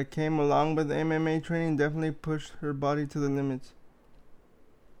that came along with MMA training definitely pushed her body to the limits.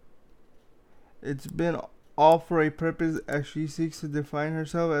 It's been all for a purpose as she seeks to define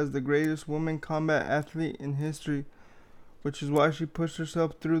herself as the greatest woman combat athlete in history, which is why she pushed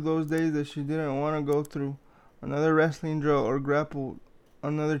herself through those days that she didn't want to go through. Another wrestling drill or grapple,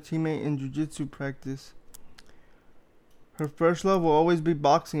 another teammate in jiu-jitsu practice. Her first love will always be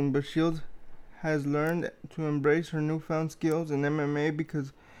boxing, but Shields has learned to embrace her newfound skills in MMA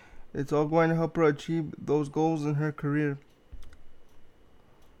because it's all going to help her achieve those goals in her career.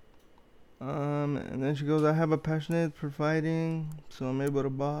 And then she goes, I have a passionate for fighting, so I'm able to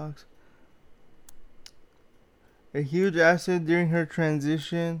box. A huge asset during her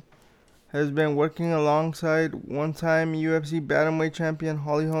transition has been working alongside one-time UFC bantamweight champion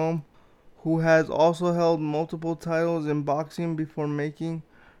Holly Holm, who has also held multiple titles in boxing before making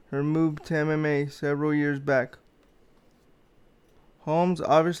her move to MMA several years back. Holmes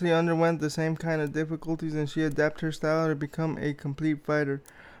obviously underwent the same kind of difficulties, and she adapted her style to become a complete fighter.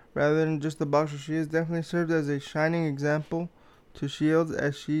 Rather than just a boxer, she has definitely served as a shining example to Shields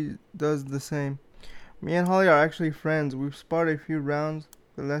as she does the same. Me and Holly are actually friends. We've sparred a few rounds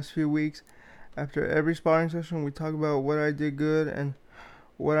the last few weeks. After every sparring session, we talk about what I did good and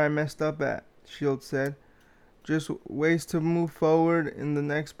what I messed up at, Shields said. Just ways to move forward in the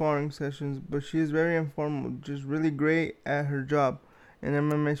next sparring sessions, but she is very informal, just really great at her job in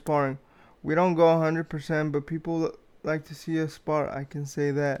MMA sparring. We don't go 100%, but people like to see us spar, I can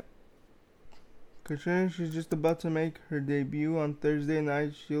say that. Considering she's just about to make her debut on Thursday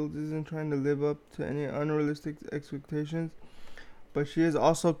night, Shields isn't trying to live up to any unrealistic expectations, but she is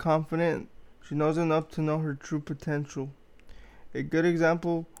also confident she knows enough to know her true potential. A good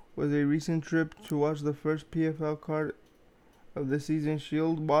example was a recent trip to watch the first PFL card of the season.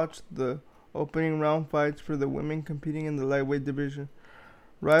 Shields watched the opening round fights for the women competing in the lightweight division.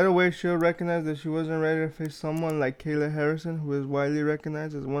 Right away, Shield recognized that she wasn't ready to face someone like Kayla Harrison, who is widely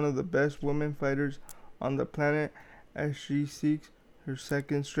recognized as one of the best women fighters on the planet, as she seeks her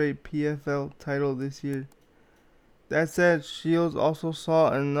second straight PFL title this year. That said, Shields also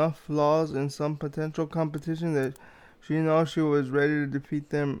saw enough flaws in some potential competition that she knows she was ready to defeat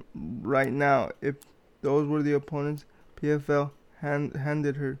them right now if those were the opponents PFL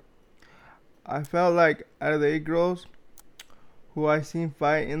handed her. I felt like out of the 8 girls who I seen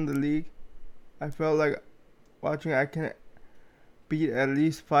fight in the league, I felt like watching I can beat at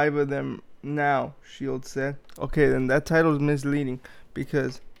least 5 of them now, Shields said. Okay, then that title is misleading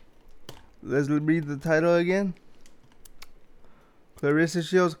because let's read the title again. Claressa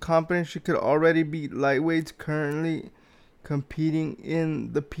Shields confident she could already beat lightweights currently competing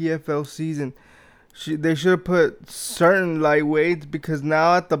in the PFL season. They should have put certain lightweights because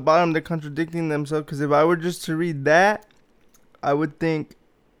now at the bottom they're contradicting themselves. Because if I were just to read that, I would think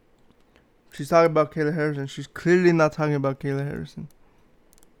she's talking about Kayla Harrison. She's clearly not talking about Kayla Harrison.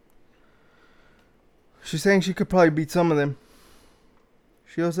 She's saying she could probably beat some of them.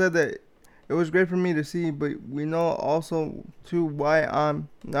 She also said that it was great for me to see, but we know also too why I'm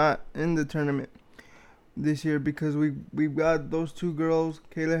not in the tournament this year, because we've got those 2 girls,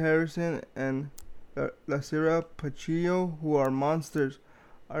 Kayla Harrison and Lacira Pachillo, who are monsters.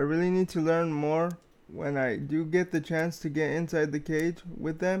 I really need to learn more when I do get the chance to get inside the cage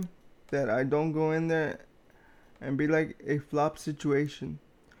with them, that I don't go in there and be like a flop situation.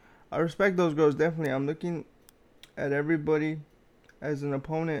 I respect those girls, definitely. I'm looking at everybody as an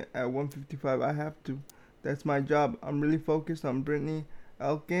opponent at 155. I have to. That's my job. I'm really focused on Brittany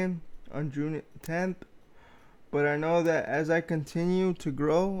Elkin on June 10th. But I know that as I continue to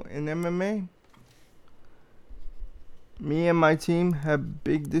grow in MMA, me and my team have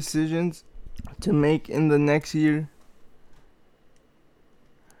big decisions to make in the next year.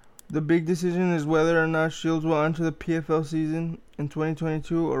 The big decision is whether or not Shields will enter the PFL season in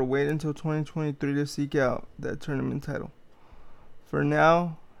 2022 or wait until 2023 to seek out that tournament title. For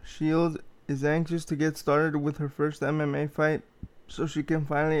now, Shields is anxious to get started with her first MMA fight so she can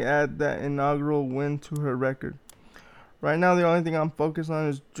finally add that inaugural win to her record. Right now, the only thing I'm focused on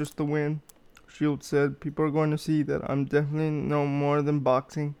is just the win, Shields said. People are going to see that I'm definitely no more than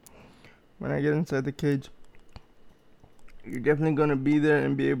boxing when I get inside the cage. You're definitely going to be there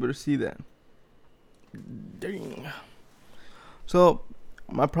and be able to see that. Dang. So,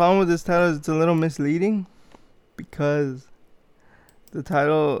 my problem with this title is it's a little misleading because the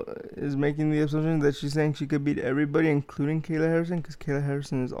title is making the assumption that she's saying she could beat everybody, including Kayla Harrison, because Kayla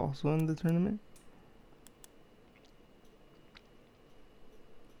Harrison is also in the tournament.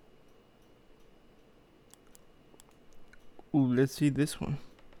 Ooh, let's see this one.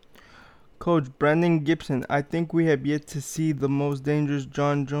 Coach Brandon Gibson, I think we have yet to see the most dangerous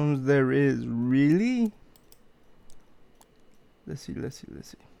Jon Jones there is. Really? Let's see.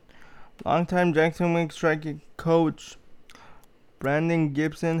 Longtime Jackson Wink striking coach Brandon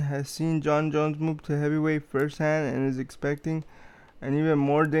Gibson has seen Jon Jones move to heavyweight firsthand and is expecting an even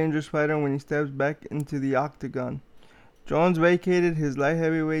more dangerous fighter when he steps back into the octagon. Jones vacated his light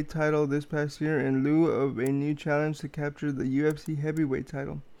heavyweight title this past year in lieu of a new challenge to capture the UFC heavyweight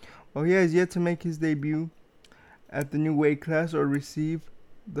title. While he has yet to make his debut at the new weight class or receive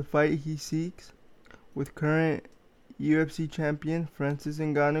the fight he seeks with current UFC champion Francis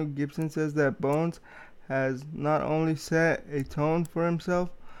Ngannou, Gibson says that Bones has not only set a tone for himself,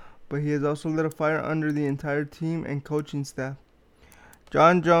 but he has also lit a fire under the entire team and coaching staff.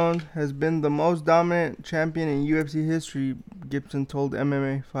 Jon Jones has been the most dominant champion in UFC history, Gibson told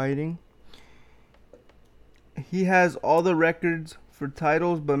MMA Fighting. He has all the records for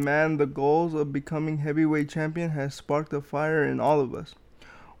titles, but man, the goals of becoming heavyweight champion has sparked a fire in all of us.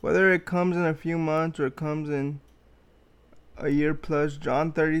 Whether it comes in a few months or it comes in a year plus,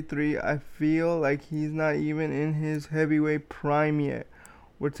 Jon 33, I feel like he's not even in his heavyweight prime yet.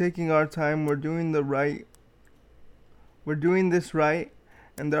 We're taking our time, we're doing this right,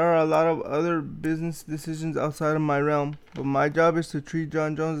 and there are a lot of other business decisions outside of my realm, but my job is to treat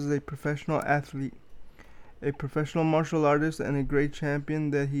Jon Jones as a professional athlete, a professional martial artist, and a great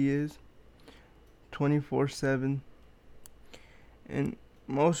champion that he is 24/7. In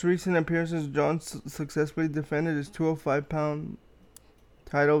most recent appearances, Jones successfully defended his 205-pound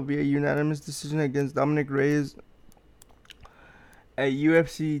title via unanimous decision against Dominic Reyes at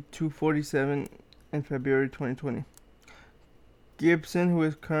UFC 247 in February 2020. Gibson, who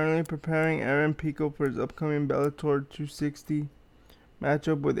is currently preparing Aaron Pico for his upcoming Bellator 260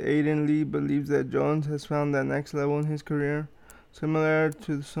 matchup with Aiden Lee, believes that Jones has found that next level in his career, similar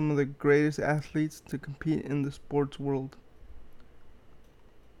to some of the greatest athletes to compete in the sports world.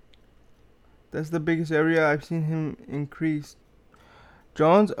 That's the biggest area I've seen him increase.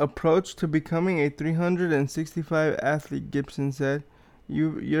 Jones' approach to becoming a 365 athlete, Gibson said.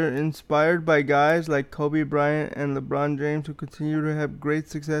 You're inspired by guys like Kobe Bryant and LeBron James who continue to have great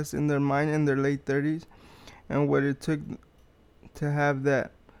success in their mind in their late 30s and what it took to have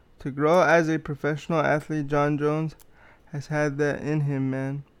that. To grow as a professional athlete, Jon Jones has had that in him,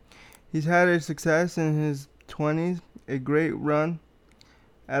 man. He's had a success in his 20s, a great run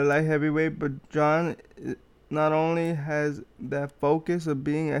at light heavyweight, but Jon not only has that focus of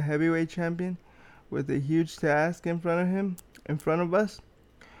being a heavyweight champion with a huge task in front of us,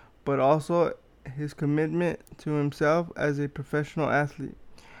 but also his commitment to himself as a professional athlete.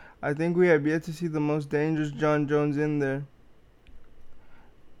 I think we have yet to see the most dangerous Jon Jones in there.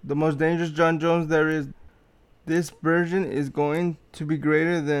 The most dangerous Jon Jones there is. This version is going to be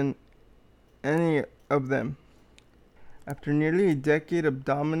greater than any of them. After nearly a decade of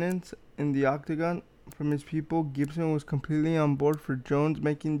dominance in the octagon from his people, Gibson was completely on board for Jones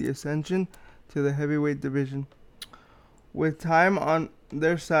making the ascension to the heavyweight division. With time on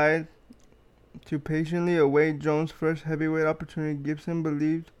their side to patiently await Jones' first heavyweight opportunity, Gibson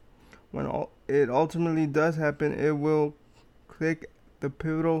believed when it ultimately does happen, it will click the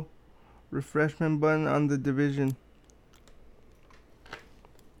pivotal refreshment button on the division.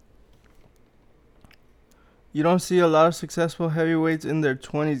 You don't see a lot of successful heavyweights in their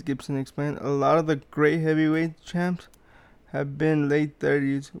 20s, Gibson explained. A lot of the great heavyweight champs have been late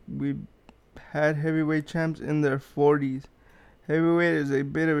 30s. We've had heavyweight champs in their 40s. Heavyweight is a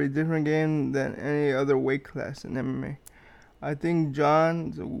bit of a different game than any other weight class in MMA. I think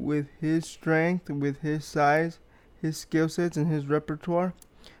Jon, with his strength, with his size, his skill sets, and his repertoire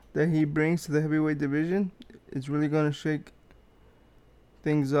that he brings to the heavyweight division, is really going to shake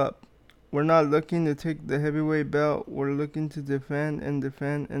things up. We're not looking to take the heavyweight belt. We're looking to defend and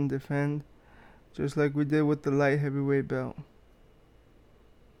defend and defend, just like we did with the light heavyweight belt.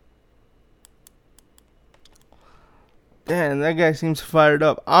 Damn, that guy seems fired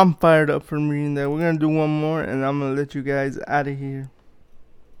up. I'm fired up from reading that. We're going to do one more, and I'm going to let you guys out of here.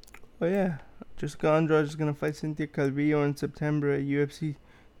 Oh, yeah. Jessica Andrade is going to fight Cynthia Calvillo in September at UFC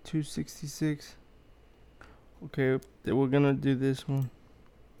 266. Okay, we're going to do this one.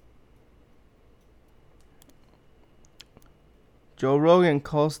 Joe Rogan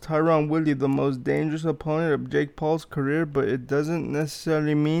calls Tyron Woodley the most dangerous opponent of Jake Paul's career, but it doesn't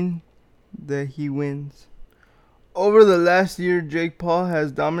necessarily mean that he wins. Over the last year, Jake Paul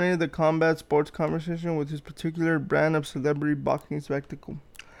has dominated the combat sports conversation with his particular brand of celebrity boxing spectacle.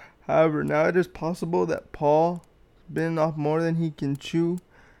 However, now it is possible that Paul has bitten off more than he can chew,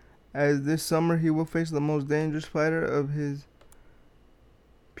 as this summer he will face the most dangerous fighter of his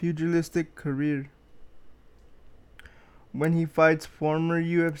pugilistic career when he fights former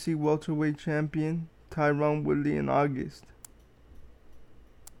UFC welterweight champion Tyron Woodley in August.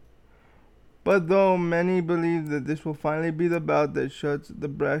 But though many believe that this will finally be the bout that shuts the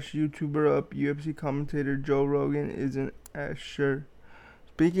brash YouTuber up, UFC commentator Joe Rogan isn't as sure.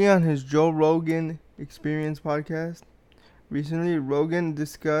 Speaking on his Joe Rogan Experience podcast, recently Rogan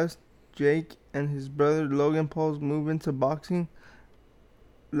discussed Jake and his brother Logan Paul's move into boxing,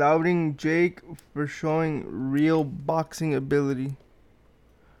 lauding Jake for showing real boxing ability.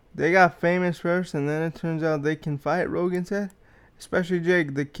 They got famous first and then it turns out they can fight, Rogan said. Especially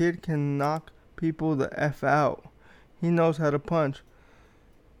Jake, the kid can knock people the F out. He knows how to punch.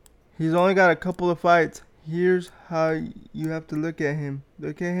 He's only got a couple of fights. Here's how you have to look at him.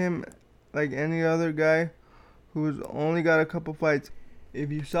 Look at him like any other guy who's only got a couple fights.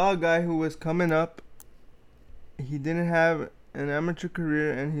 If you saw a guy who was coming up, he didn't have an amateur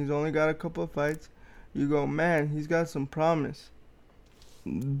career and he's only got a couple of fights, you go, man, he's got some promise.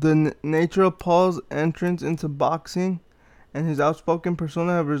 The nature of Paul's entrance into boxing and his outspoken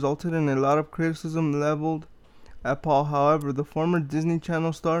persona have resulted in a lot of criticism leveled at Paul. However, the former Disney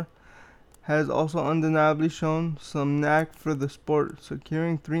Channel star has also undeniably shown some knack for the sport,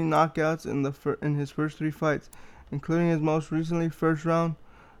 securing 3 knockouts in his first 3 fights, including his most recently first round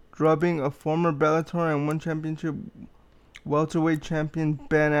drubbing a former Bellator and 1 championship welterweight champion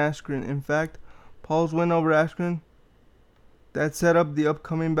Ben Askren. In fact, Paul's win over Askren that set up the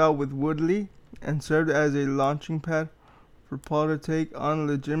upcoming bout with Woodley and served as a launching pad for Paul to take on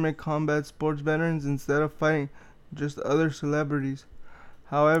legitimate combat sports veterans instead of fighting just other celebrities.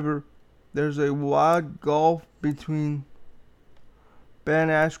 However, there's a wide gulf between Ben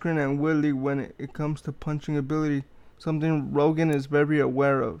Askren and Woodley when it comes to punching ability, something Rogan is very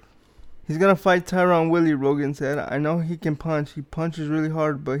aware of. He's gonna fight Tyron Woodley, Rogan said. I know he can punch. He punches really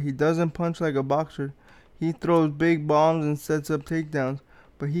hard, but he doesn't punch like a boxer. He throws big bombs and sets up takedowns,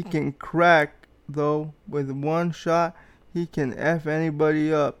 but he can crack though. With one shot, he can F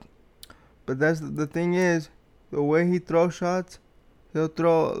anybody up. But that's the thing is, the way he throws shots, he'll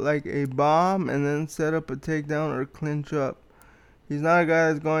throw like a bomb and then set up a takedown or clinch up. He's not a guy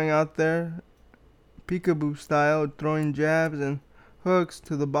that's going out there peekaboo style, throwing jabs and hooks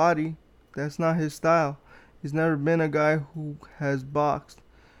to the body. That's not his style. He's never been a guy who has boxed.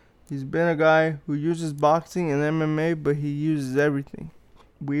 He's been a guy who uses boxing and MMA, but he uses everything.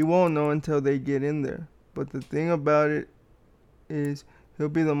 We won't know until they get in there. But the thing about it is, he'll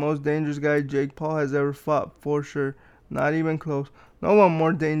be the most dangerous guy Jake Paul has ever fought, for sure. Not even close. No one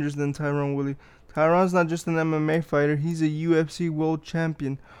more dangerous than Tyron Woodley. Tyron's not just an MMA fighter, he's a UFC world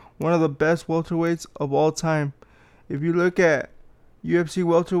champion. One of the best welterweights of all time. If you look at UFC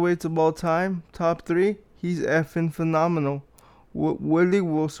welterweights of all time, top 3, he's effing phenomenal. Woodley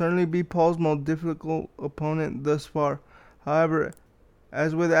will certainly be Paul's most difficult opponent thus far. However,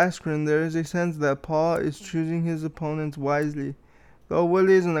 as with Askren, there is a sense that Paul is choosing his opponents wisely. Though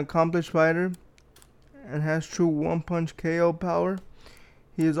Woodley is an accomplished fighter and has true one-punch KO power,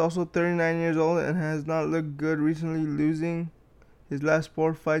 he is also 39 years old and has not looked good recently, losing his last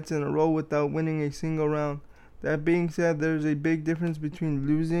 4 fights in a row without winning a single round. That being said, there is a big difference between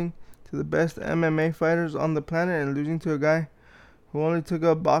losing to the best MMA fighters on the planet and losing to a guy who only took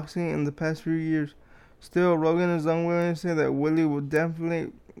up boxing in the past few years. Still, Rogan is unwilling to say that Woodley will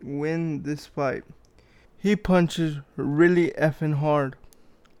definitely win this fight. He punches really effing hard.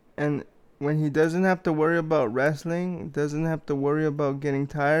 And when he doesn't have to worry about wrestling, doesn't have to worry about getting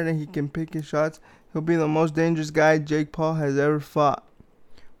tired, and he can pick his shots, he'll be the most dangerous guy Jake Paul has ever fought.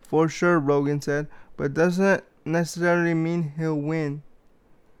 For sure, Rogan said, but doesn't necessarily mean he'll win.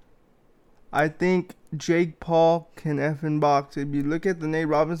 I think Jake Paul can effing box. If you look at the Nate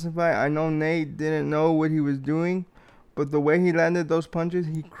Robinson fight, I know Nate didn't know what he was doing, but the way he landed those punches,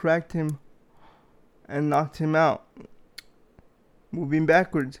 he cracked him and knocked him out. Moving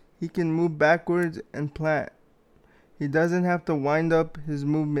backwards, he can move backwards and plant. He doesn't have to wind up his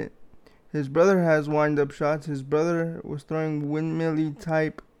movement. His brother has wind up shots. His brother was throwing windmill-y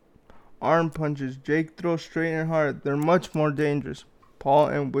type arm punches. Jake throws straight and hard. They're much more dangerous. Paul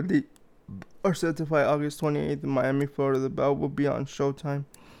and Woodley are set to fight August 28th in Miami, Florida. The bout will be on Showtime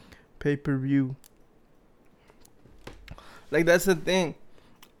pay-per-view. Like, that's the thing.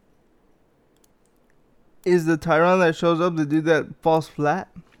 Is the Tyron that shows up the dude that falls flat?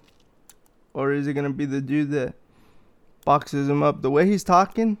 Or is it going to be the dude that boxes him up? The way he's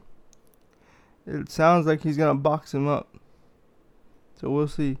talking, it sounds like he's going to box him up. So we'll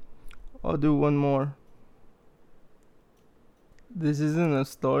see. I'll do one more. This isn't a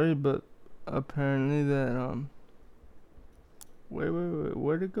story, but apparently that wait,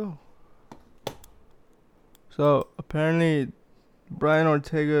 where'd it go? So apparently Brian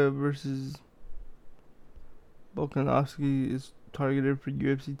Ortega versus Volkanovski is targeted for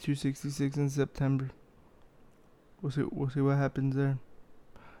UFC 266 in September. We'll see what happens there.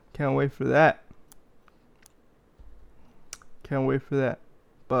 Can't wait for that.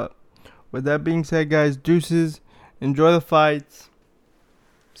 But with that being said, guys, deuces. Enjoy the fights.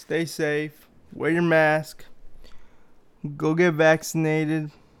 Stay safe. Wear your mask. Go get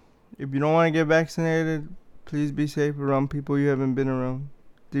vaccinated. If you don't want to get vaccinated, please be safe around people you haven't been around.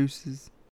 Deuces.